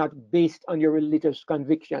that are not based on your religious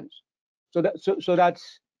convictions. So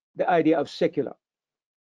that's the idea of secular.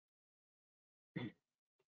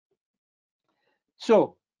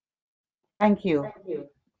 So Thank you.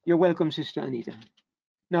 you're welcome, Sister Anita.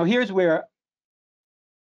 Now here's where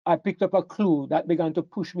I picked up a clue that began to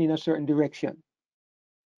push me in a certain direction.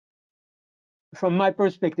 From my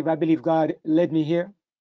perspective, I believe God led me here.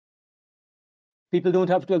 People don't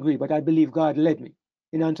have to agree, but I believe God led me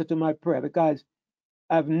in answer to my prayer, because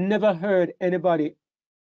I've never heard anybody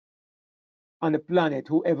on the planet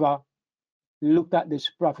who ever looked at this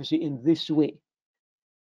prophecy in this way.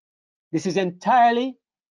 This is entirely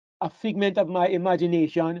a figment of my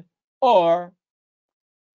imagination or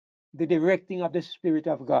the directing of the Spirit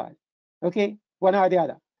of God. Okay, one or the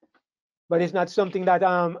other. But it's not something that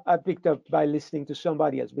I picked up by listening to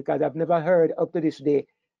somebody else, because I've never heard up to this day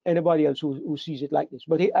anybody else who sees it like this.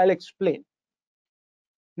 But I'll explain.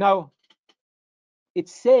 Now, it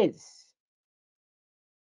says,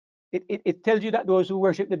 it tells you that those who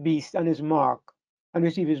worship the beast and his mark and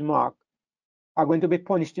receive his mark are going to be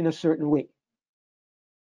punished in a certain way.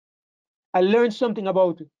 I learned something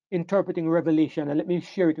about interpreting Revelation, and let me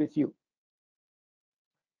share it with you.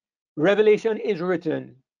 Revelation is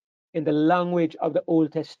written in the language of the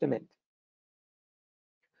Old Testament.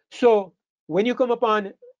 So when you come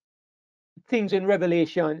upon things in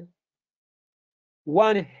Revelation,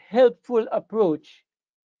 one helpful approach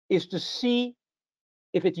is to see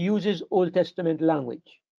if it uses Old Testament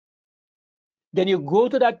language. Then you go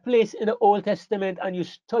to that place in the Old Testament and you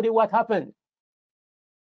study what happened.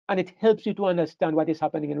 And it helps you to understand what is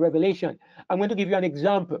happening in Revelation. I'm going to give you an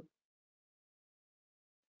example.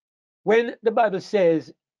 When the Bible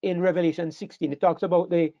says in Revelation 16, it talks about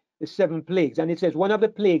the 7 plagues, and it says one of the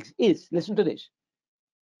plagues is, listen to this.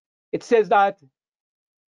 It says that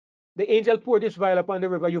the angel poured this vial upon the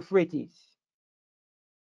river Euphrates,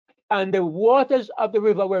 and the waters of the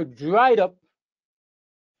river were dried up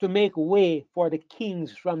to make way for the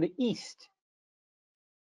kings from the east.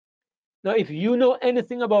 Now, if you know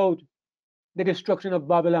anything about the destruction of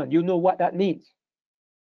Babylon, you know what that means.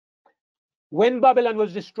 When Babylon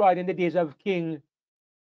was destroyed in the days of King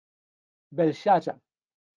Belshazzar,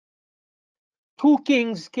 2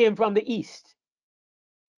 kings came from the east.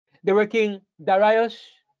 They were King Darius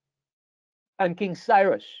and King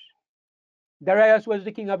Cyrus. Darius was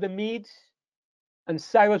the king of the Medes, and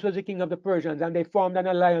Cyrus was the king of the Persians, and they formed an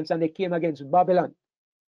alliance and they came against Babylon.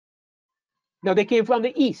 Now they came from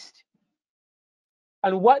the east,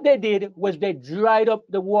 and what they did was they dried up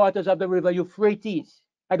the waters of the river Euphrates.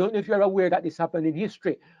 I don't know if you're aware that this happened in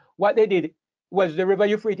history. What they did was the river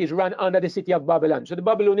Euphrates ran under the city of Babylon. So the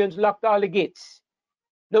Babylonians locked all the gates.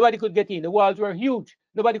 Nobody could get in. The walls were huge.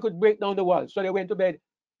 Nobody could break down the walls. So they went to bed.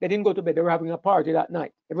 They didn't go to bed. They were having a party that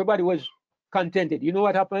night. Everybody was contented. You know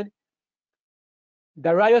what happened?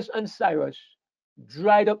 Darius and Cyrus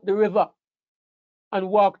dried up the river and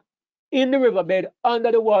walked in the riverbed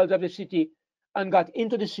under the walls of the city and got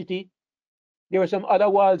into the city. There were some other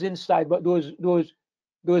walls inside, but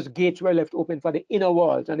those gates were left open for the inner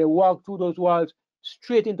walls, and they walked through those walls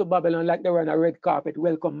straight into Babylon like they were on a red carpet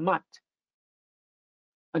welcome mat.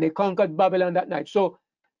 And they conquered Babylon that night. So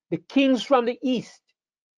the kings from the east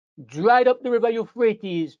dried up the river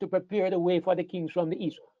Euphrates to prepare the way for the kings from the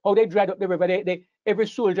east. How they dried up the river? Every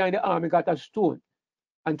soldier in the army got a stone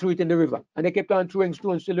and threw it in the river. And they kept on throwing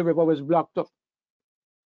stones till the river was blocked up.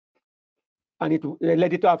 And they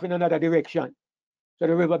let it off in another direction. So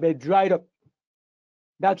the riverbed dried up.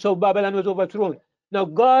 That's how Babylon was overthrown. Now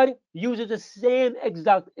God uses the same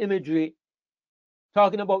exact imagery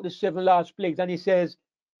talking about the 7 last plagues. And he says,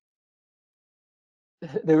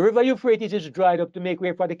 the river Euphrates is dried up to make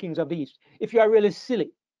way for the kings of the east. If you are really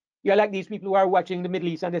silly, you're like these people who are watching the Middle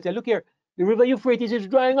East and they say, look here, the river Euphrates is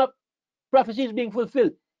drying up. Prophecy is being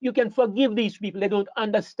fulfilled. You can forgive these people. They don't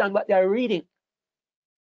understand what they are reading.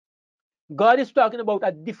 God is talking about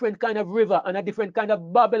a different kind of river and a different kind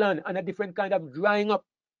of Babylon and a different kind of drying up.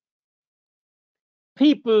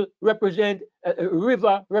 People represent, a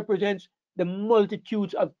river represents the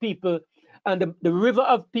multitudes of people, and the river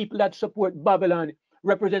of people that support Babylon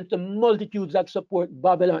represents the multitudes that support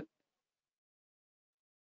Babylon.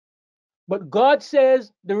 But God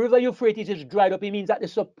says the river Euphrates is dried up. It means that the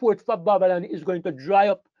support for Babylon is going to dry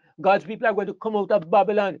up. God's people are going to come out of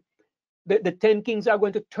Babylon. The 10 kings are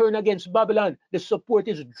going to turn against Babylon. The support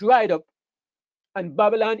is dried up, and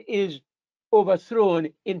Babylon is overthrown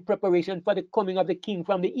in preparation for the coming of the king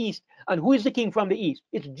from the east. And who is the king from the east?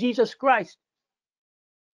 It's Jesus Christ.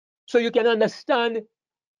 So you can understand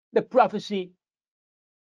the prophecy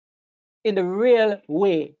in the real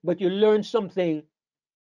way, but you learn something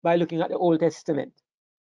by looking at the Old Testament.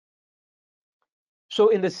 So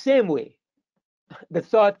in the same way, the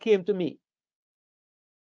thought came to me,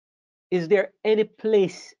 is there any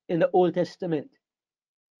place in the Old Testament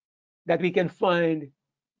that we can find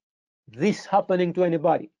this happening to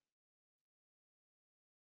anybody?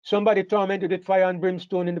 Somebody tormented with fire and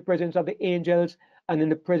brimstone in the presence of the angels and in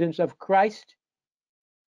the presence of Christ,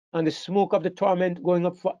 and the smoke of the torment going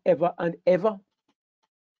up forever and ever?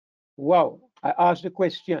 Wow, I asked the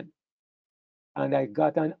question and I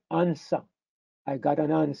got an answer. I got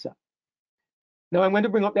an answer. Now I'm going to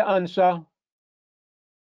bring up the answer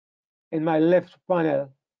in my left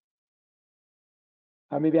panel,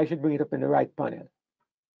 or maybe I should bring it up in the right panel.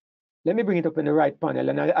 Let me bring it up in the right panel,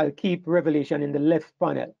 and I'll keep Revelation in the left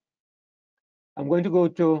panel. I'm going to go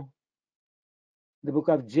to the book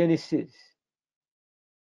of Genesis,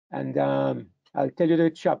 and I'll tell you the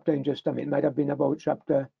chapter in just a minute. It might have been about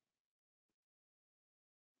chapter.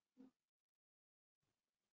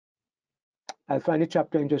 I'll find the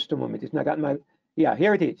chapter in just a moment. It's not at my. Yeah,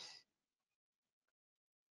 here it is.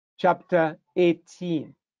 Chapter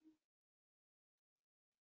 18.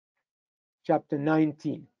 Chapter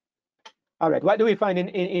 19. All right, what do we find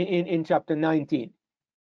in chapter 19?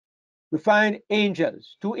 We find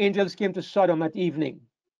angels. 2 angels came to Sodom at evening.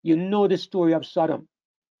 You know the story of Sodom.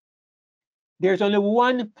 There's only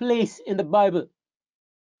one place in the Bible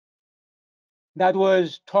that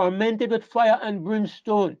was tormented with fire and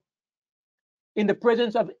brimstone in the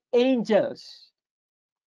presence of angels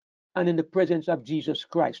and in the presence of Jesus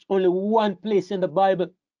Christ. Only one place in the Bible.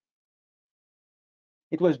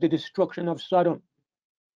 It was the destruction of Sodom.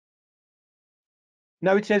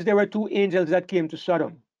 Now it says there were 2 angels that came to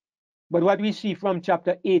Sodom. But what we see from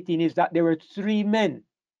chapter 18 is that there were 3 men.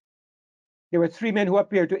 There were 3 men who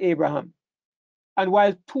appeared to Abraham. And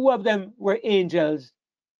while 2 of them were angels,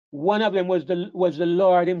 one of them was the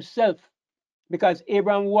Lord himself. Because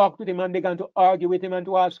Abraham walked with him and began to argue with him and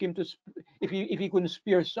to ask him if he couldn't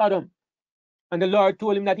spare Sodom. And the Lord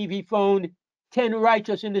told him that if he found 10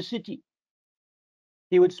 righteous in the city,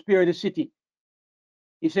 he would spare the city.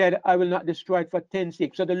 He said, I will not destroy it for 10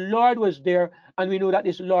 sakes. So the Lord was there, and we know that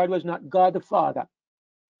this Lord was not God the Father.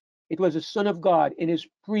 It was the Son of God in his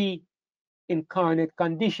pre-incarnate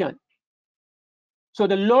condition. So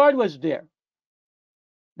the Lord was there.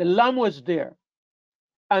 The Lamb was there.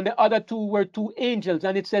 And the other 2 were 2 angels.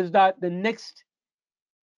 And it says that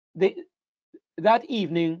that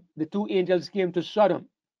evening, the 2 angels came to Sodom.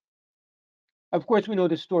 Of course, we know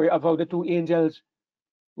the story of how the 2 angels,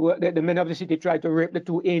 the men of the city tried to rape the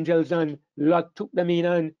 2 angels, and Lot took them in,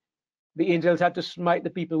 and the angels had to smite the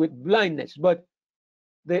people with blindness. But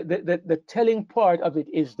the telling part of it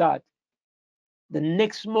is that the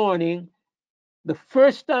next morning, the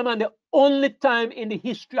first time and the only time in the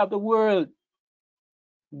history of the world,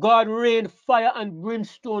 God rained fire and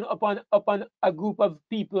brimstone upon a group of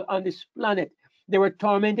people on this planet. They were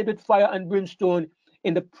tormented with fire and brimstone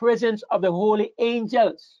in the presence of the holy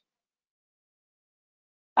angels.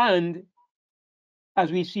 And as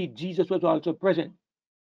we see, Jesus was also present.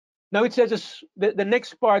 Now it says, the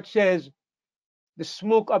next part says, the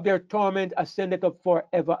smoke of their torment ascended up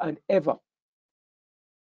forever and ever.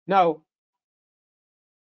 Now,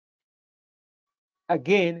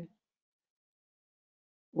 again,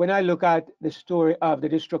 when I look at the story of the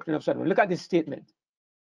destruction of Sodom, look at this statement.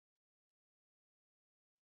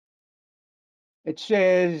 It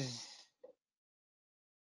says,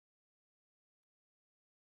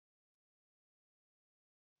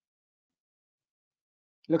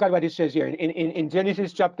 look at what it says here in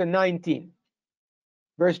Genesis chapter 19,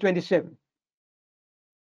 verse 27.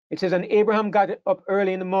 It says, and Abraham got up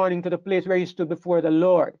early in the morning to the place where he stood before the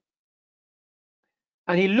Lord.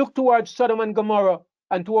 And he looked toward Sodom and Gomorrah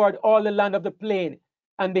and toward all the land of the plain,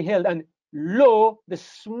 and beheld, and lo, the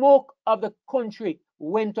smoke of the country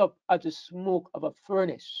went up as the smoke of a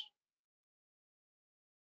furnace.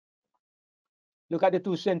 Look at the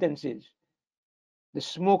 2 sentences. The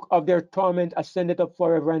smoke of their torment ascended up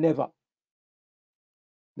forever and ever.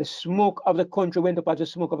 The smoke of the country went up as the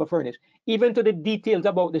smoke of a furnace. Even to the details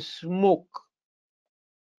about the smoke,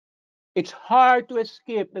 it's hard to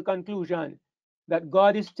escape the conclusion that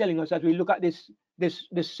God is telling us as we look at this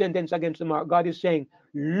sentence against the mark. God is saying,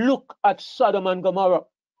 look at Sodom and Gomorrah.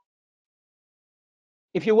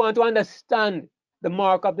 If you want to understand the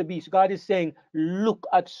mark of the beast, God is saying, look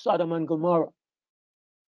at Sodom and Gomorrah.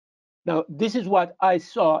 Now, this is what I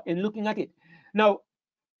saw in looking at it. Now,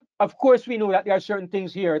 of course, we know that there are certain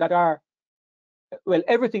things here that are, well,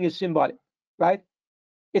 everything is symbolic, right?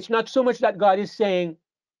 It's not so much that God is saying,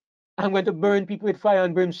 I'm going to burn people with fire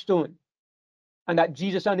and brimstone, and that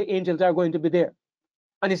Jesus and the angels are going to be there.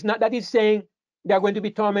 And it's not that he's saying they're going to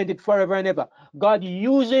be tormented forever and ever. God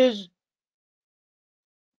uses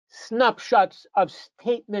snapshots of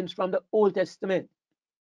statements from the Old Testament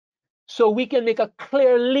so we can make a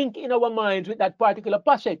clear link in our minds with that particular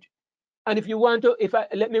passage. And if you want to,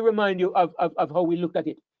 let me remind you of how we looked at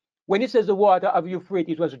it. When it says the water of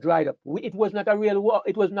Euphrates was dried up, it was not real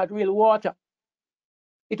water.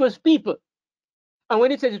 It was people. And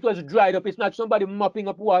when it says it was dried up, it's not somebody mopping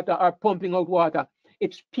up water or pumping out water.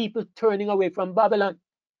 It's people turning away from Babylon.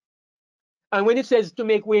 And when it says to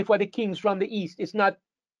make way for the kings from the east, it's not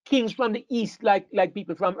kings from the east like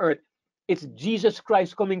people from earth. It's Jesus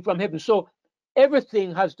Christ coming from heaven. So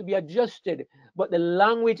everything has to be adjusted, but the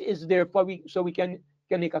language is there for so we can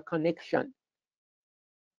make a connection,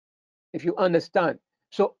 if you understand.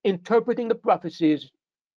 So interpreting the prophecies,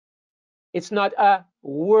 it's not a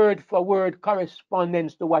word for word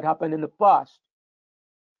correspondence to what happened in the past,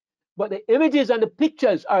 but the images and the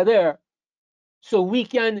pictures are there, so we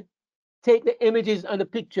can take the images and the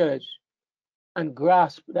pictures and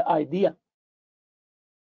grasp the idea.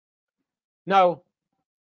 Now,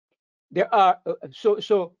 there are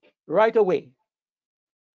so right away,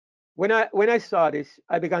 when I saw this,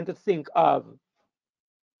 I began to think of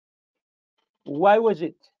what was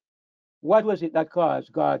it that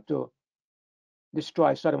caused God to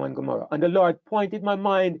destroy Sodom and Gomorrah? And the Lord pointed my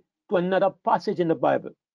mind to another passage in the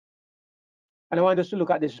Bible. And I want us to look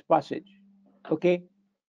at this passage. Okay?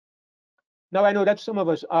 Now I know that some of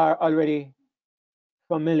us are already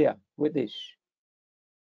familiar with this.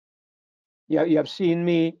 You have seen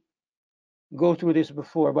me go through this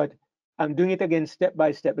before, but I'm doing it again step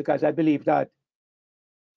by step, because I believe that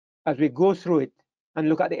as we go through it and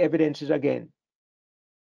look at the evidences again,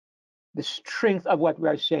 the strength of what we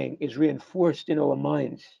are saying is reinforced in our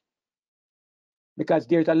minds, because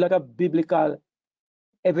there's a lot of biblical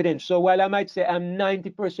evidence. So while I might say I'm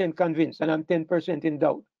 90% convinced and I'm 10% in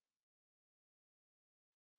doubt,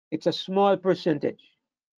 it's a small percentage,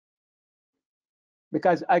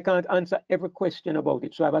 because I can't answer every question about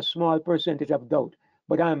it. So I have a small percentage of doubt,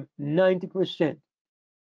 but I'm 90%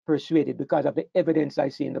 persuaded because of the evidence I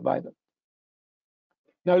see in the Bible.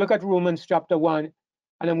 Now look at Romans chapter 1,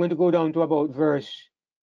 and I'm going to go down to about verse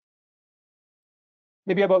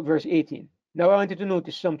 18. Now I want you to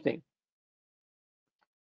notice something.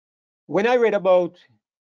 When I read about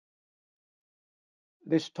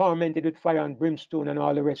this tormented with fire and brimstone and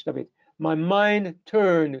all the rest of it, my mind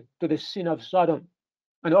turned to the sin of Sodom.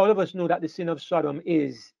 And all of us know that the sin of Sodom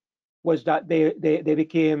was that they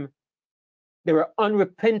were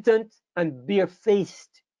unrepentant and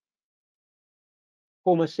barefaced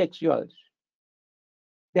homosexuals.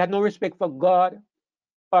 They had no respect for God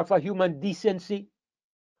or for human decency,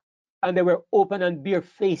 and they were open and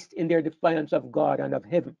barefaced in their defiance of God and of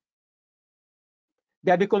heaven.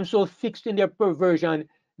 They had become so fixed in their perversion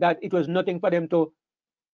that it was nothing for them to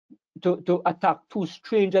attack two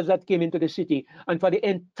strangers that came into the city, and for the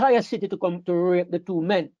entire city to come to rape the two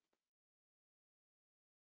men.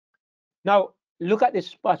 Now, look at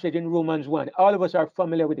this passage in Romans 1. All of us are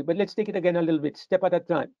familiar with it, but let's take it again a little bit, step at a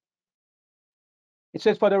time. It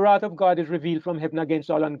says, "For the wrath of God is revealed from heaven against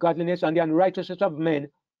all ungodliness and the unrighteousness of men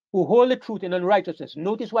who hold the truth in unrighteousness."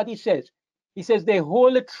 Notice what he says. He says they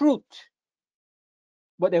hold the truth,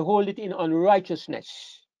 but they hold it in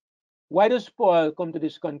unrighteousness. Why does Paul come to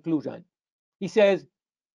this conclusion? He says,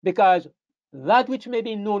 because that which may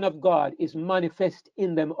be known of God is manifest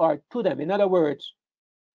in them or to them. In other words,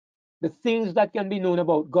 the things that can be known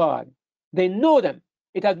about God, they know them.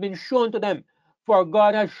 It has been shown to them, for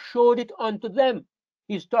God has showed it unto them.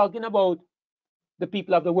 He's talking about the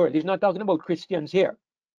people of the world. He's not talking about Christians here.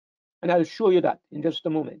 And I'll show you that in just a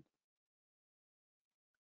moment.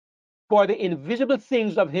 For the invisible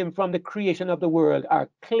things of him from the creation of the world are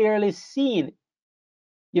clearly seen.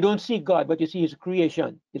 You don't see God, but you see his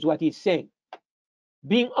creation, is what he's saying.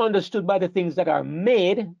 Being understood by the things that are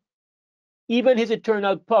made, even his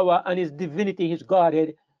eternal power and his divinity, his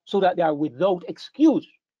Godhead, so that they are without excuse.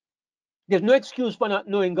 There's no excuse for not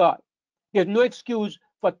knowing God. There's no excuse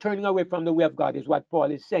for turning away from the way of God, is what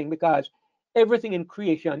Paul is saying, because everything in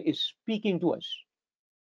creation is speaking to us.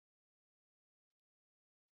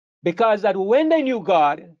 Because that when they knew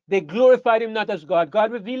God, they glorified him not as God.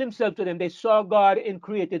 God revealed himself to them. They saw God in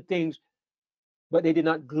created things, but they did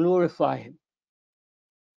not glorify him.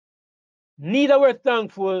 Neither were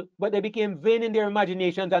thankful, but they became vain in their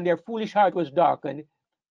imaginations, and their foolish heart was darkened.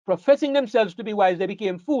 Professing themselves to be wise, they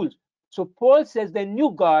became fools. So Paul says they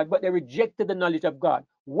knew God, but they rejected the knowledge of God.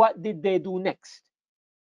 What did they do next?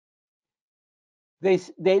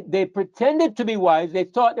 They pretended to be wise. They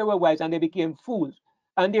thought they were wise, and they became fools.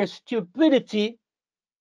 And their stupidity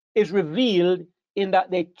is revealed in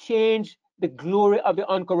that they changed the glory of the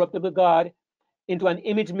uncorruptible God into an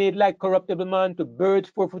image made like corruptible man, to birds,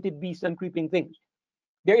 four-footed beasts, and creeping things.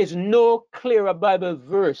 There is no clearer Bible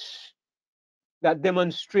verse that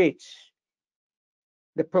demonstrates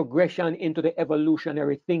the progression into the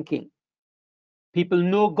evolutionary thinking. People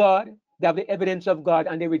know God, they have the evidence of God,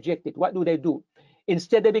 and they reject it. What do?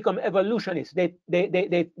 Instead, they become evolutionists.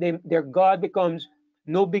 Their God becomes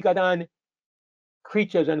no bigger than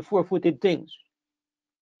creatures and four-footed things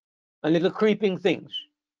and little creeping things.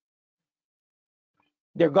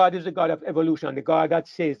 Their God is the God of evolution, the God that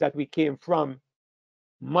says that we came from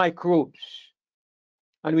microbes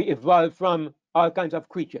and we evolved from all kinds of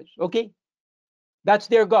creatures. Okay? That's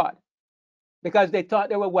their God. Because they thought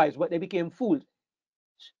they were wise, but they became fools.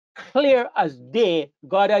 Clear as day,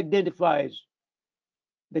 God identifies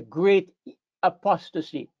the great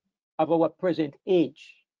apostasy of our present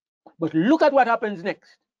age. But look at what happens next.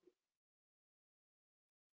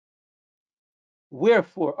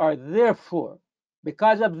 Wherefore, or therefore,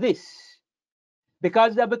 because of this,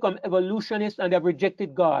 because they have become evolutionists and have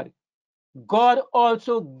rejected God, God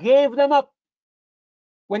also gave them up.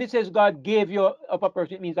 When it says God gave you up a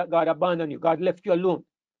person, it means that God abandoned you. God left you alone.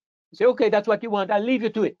 You say, okay, that's what you want. I'll leave you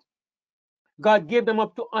to it. God gave them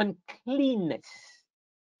up to uncleanness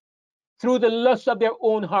through the lusts of their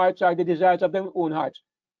own hearts or the desires of their own hearts,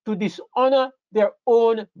 to dishonor their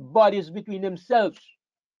own bodies between themselves.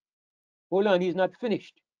 Hold on, he's not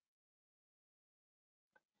finished.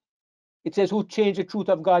 It says, who changed the truth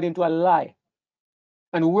of God into a lie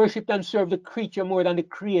and worshiped and served the creature more than the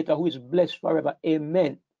creator, who is blessed forever.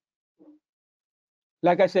 Amen.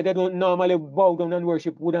 Like I said, they don't normally bow down and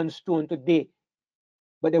worship wood and stone today,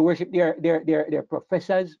 but they worship their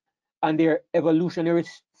professors and their evolutionary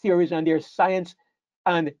theories and their science,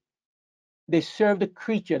 and they serve the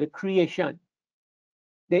creature, the creation.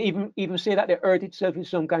 They even say that the earth itself is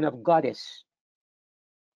some kind of goddess,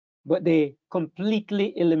 but they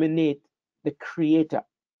completely eliminate the creator.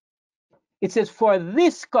 It says, for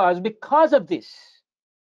this cause, because of this,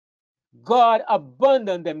 God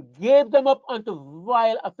abandoned them, gave them up unto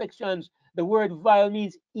vile affections. The word vile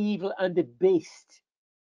means evil and debased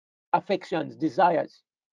affections, desires.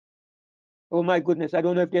 Oh my goodness, I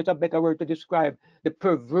don't know if there's a better word to describe the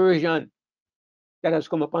perversion that has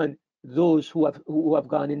come upon those who have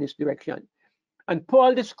gone in this direction. And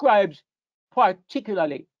Paul describes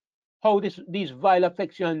particularly how these vile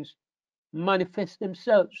affections manifest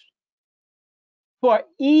themselves. For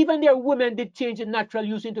even their women did change the natural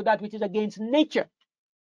use into that which is against nature.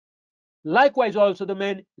 Likewise also the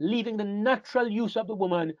men, leaving the natural use of the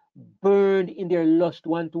woman, burned in their lust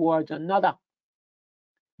one towards another.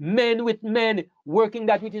 Men with men, working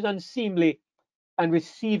that which is unseemly, and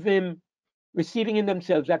receiving in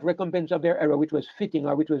themselves that recompense of their error, which was fitting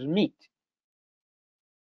or which was meet.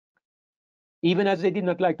 Even as they did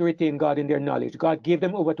not like to retain God in their knowledge, God gave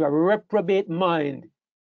them over to a reprobate mind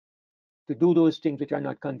to do those things which are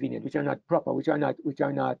not convenient, which are not proper, which are not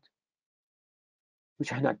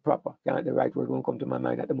proper. The right word won't come to my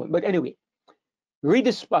mind at the moment. But anyway, read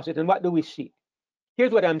this passage, and what do we see?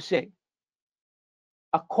 Here's what I'm saying.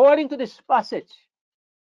 According to this passage,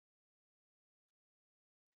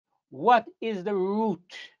 what is the root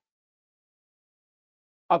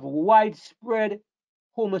of widespread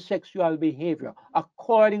homosexual behavior?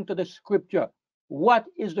 According to the scripture, what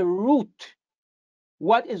is the root?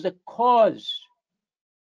 What is the cause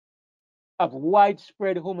of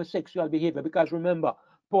widespread homosexual behavior? Because remember,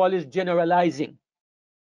 Paul is generalizing.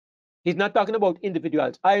 He's not talking about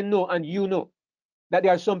individuals. I know and you know that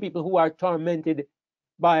there are some people who are tormented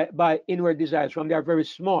by inward desires from they are very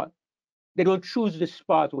small. They don't choose this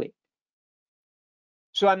pathway.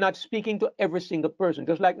 So I'm not speaking to every single person,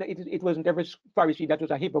 just like it wasn't every Pharisee that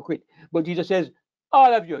was a hypocrite. But Jesus says,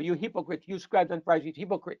 all of you, you hypocrites, you scribes and Pharisees,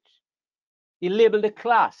 hypocrites. He labeled a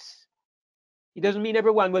class. It doesn't mean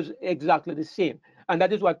everyone was exactly the same. And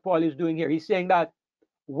that is what Paul is doing here. He's saying that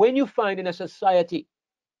when you find in a society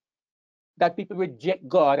that people reject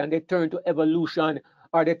God and they turn to evolution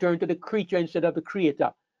or they turn to the creature instead of the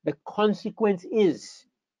creator, the consequence is,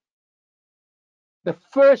 the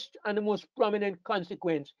first and the most prominent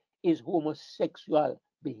consequence is homosexual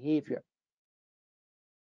behavior.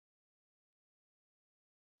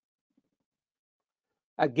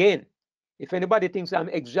 Again, if anybody thinks I'm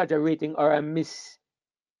exaggerating or I'm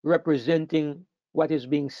misrepresenting what is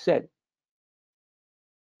being said,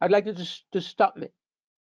 I'd like you to stop me.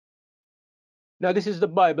 Now, this is the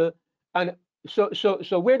Bible, and so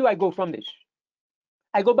where do I go from this?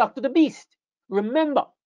 I go back to the beast. Remember,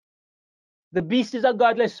 the beast is a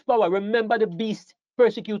godless power. Remember, the beast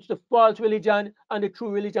persecutes the false religion and the true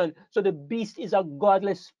religion. So the beast is a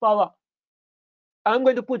godless power. I'm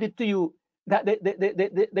going to put it to you that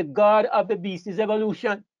the god of the beast is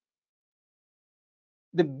evolution.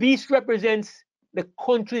 The beast represents the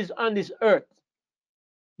countries on this earth.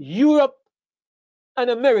 Europe and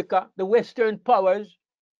America, the Western powers,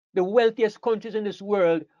 the wealthiest countries in this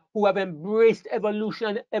world, who have embraced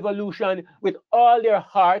evolution with all their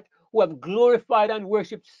heart, who have glorified and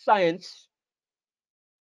worshipped science,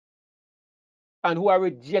 and who are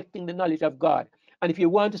rejecting the knowledge of God. And if you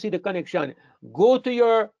want to see the connection, go to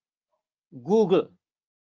your Google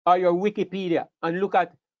or your Wikipedia and look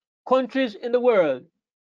at countries in the world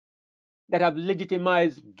that have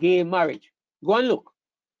legitimized gay marriage. Go and look.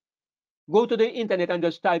 Go to the internet and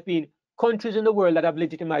just type in countries in the world that have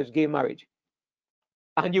legitimized gay marriage.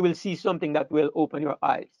 And you will see something that will open your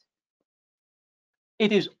eyes.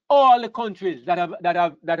 It is all the countries that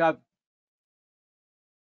have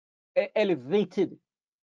elevated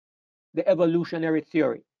the evolutionary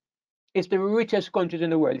theory. It's the richest countries in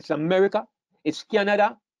the world. It's America, it's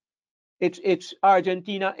Canada, it's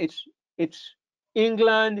Argentina, it's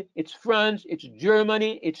England, it's France, it's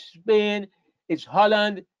Germany, it's Spain, it's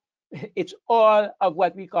Holland. It's all of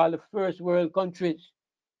what we call the first world countries.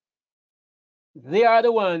 They are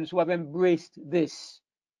the ones who have embraced this.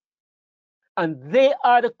 And they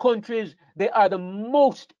are the countries, they are the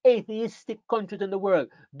most atheistic countries in the world.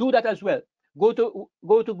 Do that as well. Go to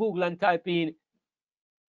Google and type in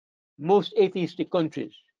most atheistic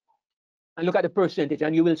countries and look at the percentage,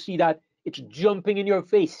 and you will see that it's jumping in your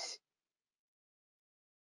face.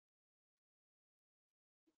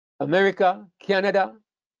 America, Canada,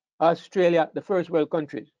 Australia, the first world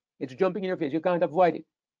countries. It's jumping in your face. You can't avoid it.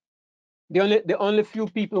 The only few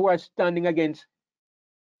people who are standing against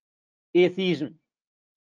atheism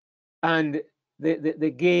and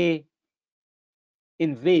the gay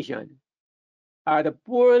invasion are the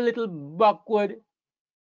poor little backward,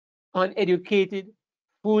 uneducated,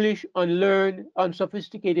 foolish, unlearned,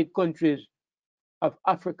 unsophisticated countries of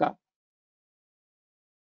Africa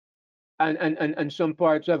and some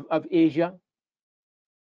parts of Asia.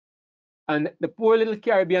 And the poor little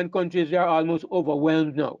Caribbean countries are almost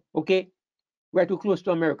overwhelmed now. Okay, we're too close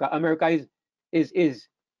to America. America is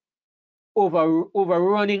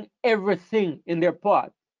overrunning everything in their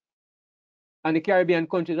path, and the Caribbean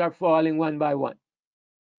countries are falling one by one.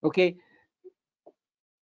 Okay,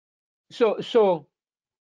 so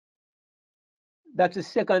that's the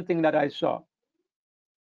second thing that I saw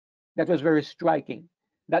that was very striking,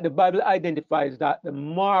 that the Bible identifies that the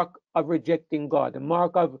mark of rejecting God, the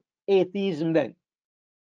mark of atheism then,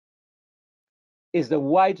 is the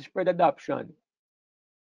widespread adoption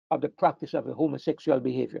of the practice of the homosexual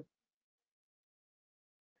behavior.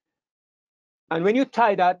 And when you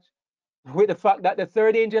tie that with the fact that the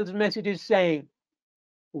third angel's message is saying,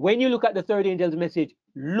 when you look at the third angel's message,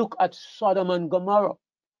 look at Sodom and Gomorrah.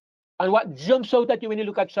 And what jumps out at you when you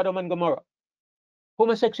look at Sodom and Gomorrah?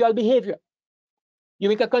 Homosexual behavior. You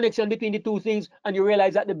make a connection between the two things and you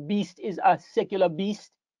realize that the beast is a secular beast.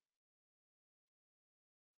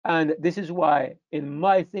 And this is why, in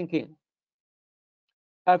my thinking,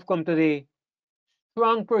 I've come to the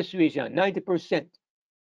strong persuasion, 90%,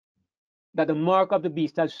 that the mark of the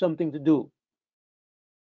beast has something to do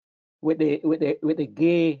with the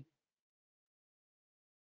gay,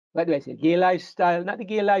 what do I say, gay lifestyle, not the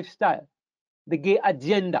gay lifestyle, the gay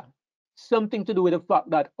agenda, something to do with the fact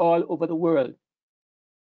that all over the world,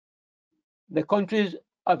 the countries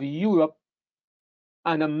of Europe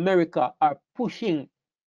and America are pushing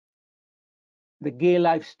the gay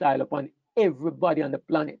lifestyle upon everybody on the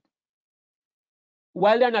planet.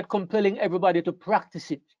 While they're not compelling everybody to practice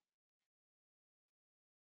it,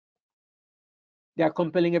 they are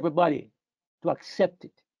compelling everybody to accept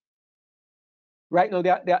it. Right now,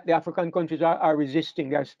 the African countries are resisting.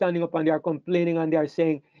 They are standing up and they are complaining and they are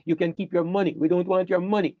saying, you can keep your money. We don't want your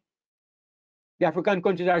money. The African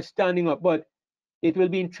countries are standing up, but it will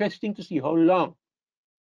be interesting to see how long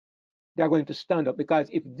they are going to stand up, because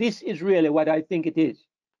if this is really what I think it is,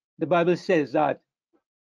 the Bible says that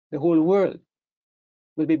the whole world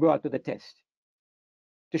will be brought to the test.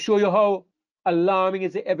 To show you how alarming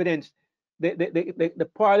is the evidence, the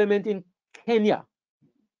parliament in Kenya,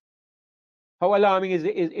 how alarming is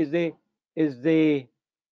the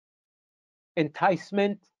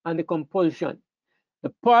enticement and the compulsion.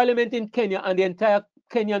 The parliament in Kenya and the entire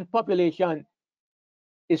Kenyan population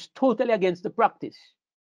is totally against the practice.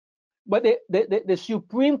 But the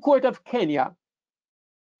Supreme Court of Kenya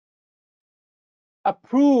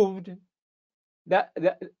approved that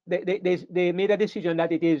they made a decision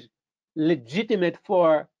that it is legitimate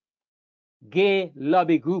for gay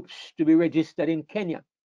lobby groups to be registered in Kenya.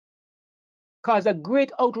 Caused a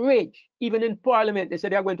great outrage, even in Parliament. They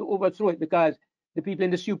said they are going to overthrow it because the people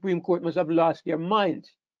in the Supreme Court must have lost their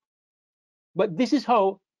minds. But this is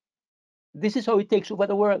how it takes over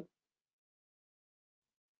the world.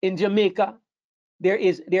 In Jamaica, there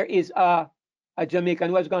is a Jamaican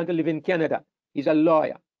who has gone to live in Canada. He's a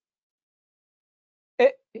lawyer.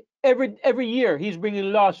 Every year, he's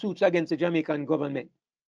bringing lawsuits against the Jamaican government.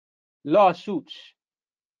 Lawsuits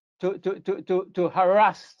to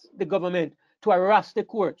harass the government, to harass the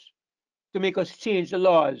courts, to make us change the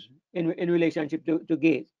laws in relationship to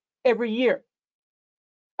gays. every year.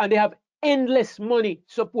 And they have endless money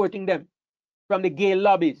supporting them from the gay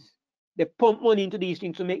lobbies. They pump money into these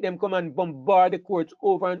things to make them come and bombard the courts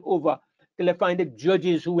over and over till they find the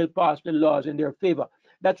judges who will pass the laws in their favor.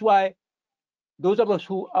 That's why those of us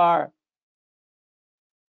who are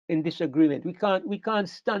in disagreement, we can't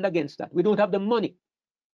stand against that. We don't have the money.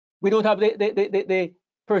 We don't have the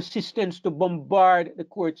persistence to bombard the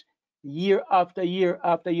courts year after year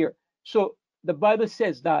after year. So the Bible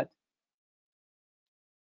says that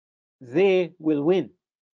they will win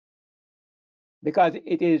because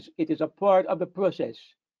it is a part of the process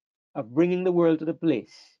of bringing the world to the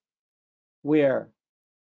place where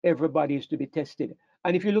everybody is to be tested.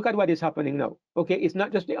 And if you look at what is happening now, okay, it's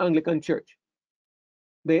not just the Anglican Church.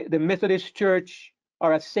 The Methodist Church,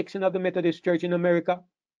 or a section of the Methodist Church in America,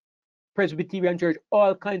 Presbyterian Church,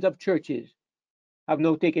 all kinds of churches have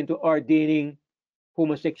now taken to ordaining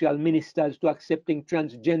homosexual ministers, to accepting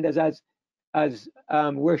transgenders as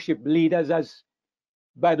worship leaders, as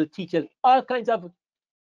Bible teachers, all kinds of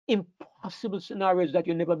impossible scenarios that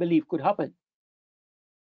you never believe could happen.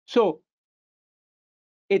 So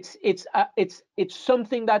it's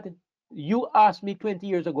something that you asked me 20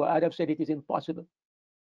 years ago, I'd have said it is impossible.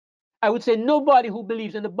 I would say nobody who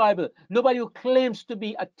believes in the Bible, nobody who claims to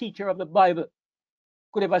be a teacher of the Bible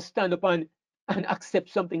could ever stand up and accept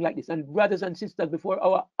something like this. And brothers and sisters, before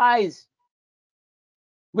our eyes,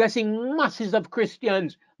 we are seeing masses of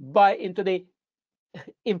Christians buy into the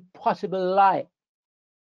impossible lie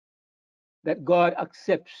that God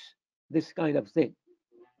accepts this kind of thing,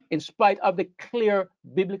 in spite of the clear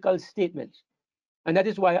biblical statements. And that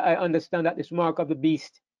is why I understand that this mark of the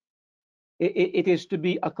beast, it is to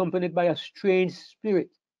be accompanied by a strange spirit,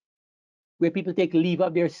 where people take leave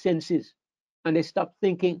of their senses and they stop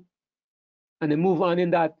thinking and they move on in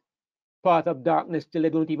that path of darkness till they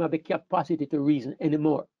don't even have the capacity to reason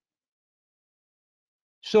anymore.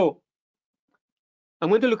 So I'm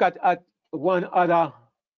going to look at one other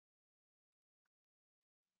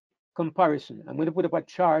comparison. I'm going to put up a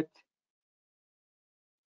chart.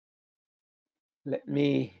 Let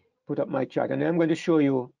me put up my chart, and then I'm going to show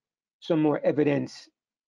you some more evidence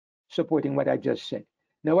supporting what I just said.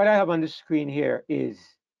 Now, what I have on the screen here is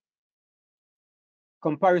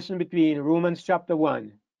comparison between Romans chapter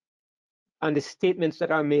 1 and the statements that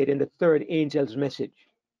are made in the third angel's message.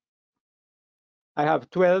 I have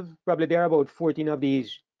 12, probably there are about 14 of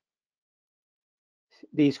these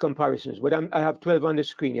comparisons, but I have 12 on the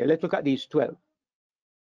screen here. Let's look at these 12.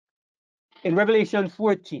 In Revelation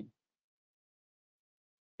 14,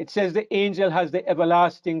 it says the angel has the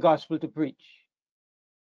everlasting gospel to preach.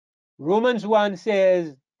 Romans 1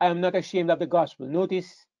 says, I am not ashamed of the gospel.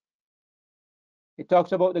 Notice it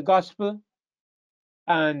talks about the gospel,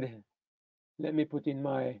 and let me put in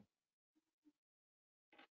my,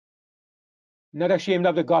 not ashamed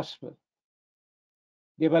of the gospel.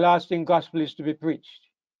 The everlasting gospel is to be preached.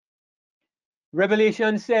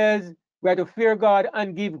 Revelation says we are to fear God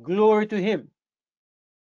and give glory to him.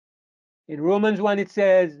 In Romans 1, it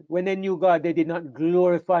says when they knew God, they did not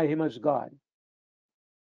glorify him as God.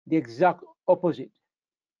 The exact opposite.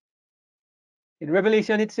 In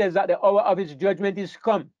Revelation, it says that the hour of his judgment is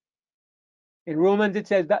come. In Romans, it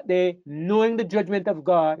says that they, knowing the judgment of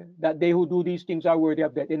God, that they who do these things are worthy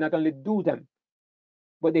of death. They not only do them,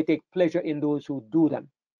 but they take pleasure in those who do them.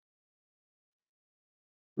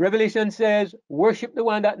 Revelation says, worship the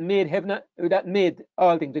one that made heaven, that made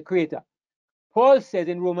all things, the creator. Paul says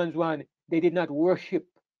in Romans 1, they did not worship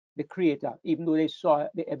the creator, even though they saw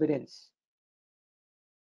the evidence.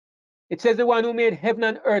 It says the one who made heaven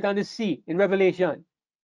and earth and the sea in Revelation.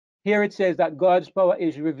 Here it says that God's power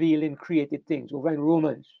is revealed in created things, over in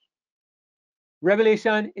Romans.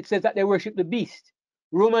 Revelation, it says that they worship the beast.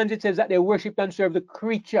 Romans, it says that they worship and serve the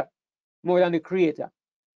creature more than the creator.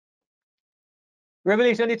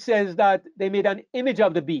 Revelation, it says that they made an image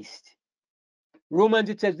of the beast. Romans,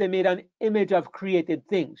 it says they made an image of created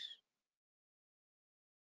things.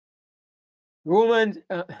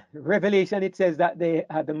 Revelation, it says that they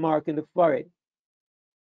had the mark in the forehead.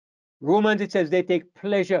 Romans, it says they take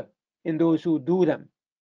pleasure in those who do them.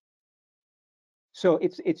 So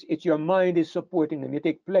it's your mind is supporting them. You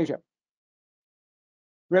take pleasure.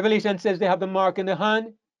 Revelation says they have the mark in the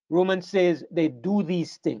hand. Romans says they do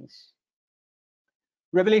these things.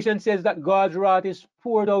 Revelation says that God's wrath is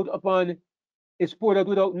poured out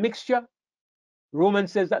without mixture.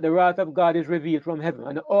 Romans says that the wrath of God is revealed from heaven.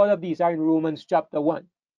 And all of these are in Romans chapter 1.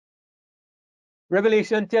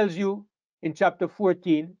 Revelation tells you in chapter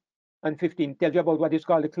 14 and 15, tells you about what is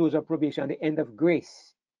called the close of probation, the end of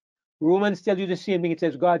grace. Romans tells you the same thing. It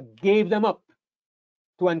says God gave them up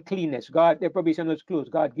to uncleanness. God, their probation was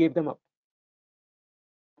closed. God gave them up.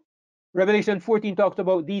 Revelation 14 talks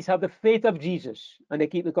about these have the faith of Jesus and they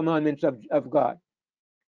keep the commandments of God.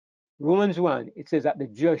 Romans 1, it says that the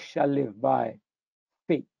just shall live by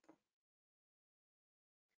faith.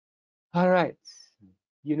 All right.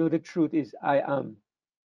 You know, the truth is I am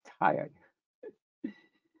tired.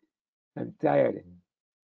 I'm tired.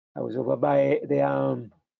 I was over by the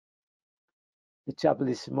chapel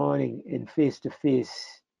this morning in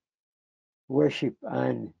face-to-face worship,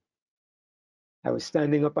 and I was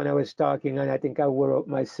standing up and I was talking, and I think I wore out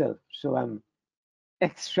myself. So I'm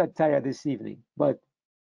extra tired this evening. But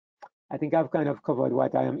I think I've kind of covered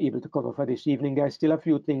what I am able to cover for this evening. There are still a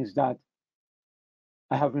few things that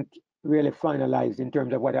I haven't really finalized in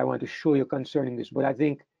terms of what I want to show you concerning this, but I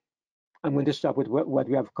think I'm going to stop with what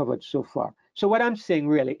we have covered so far. So what I'm saying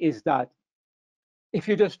really is that if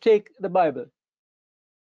you just take the Bible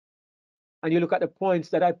and you look at the points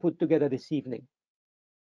that I put together this evening,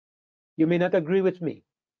 you may not agree with me,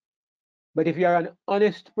 but if you are an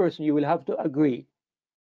honest person, you will have to agree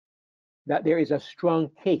that there is a strong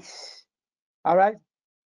case. All right?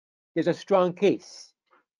 There's a strong case.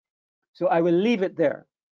 So I will leave it there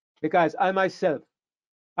because I myself,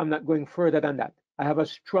 I'm not going further than that. I have a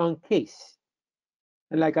strong case.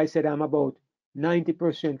 And like I said, I'm about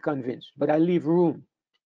 90% convinced, but I leave room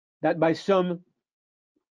that by some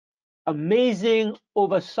amazing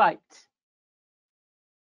oversight,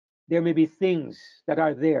 there may be things that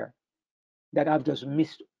are there that I've just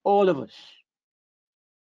missed all of us.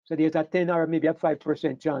 So there's a 10 or maybe a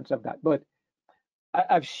 5% chance of that. But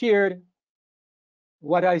I've shared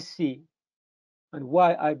what I see and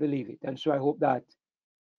why I believe it. And so I hope that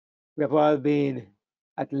we have all been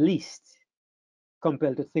at least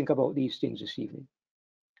compelled to think about these things this evening.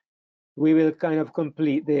 We will kind of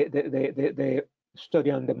complete the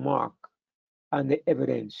study on the mark and the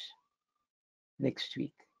evidence next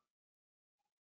week.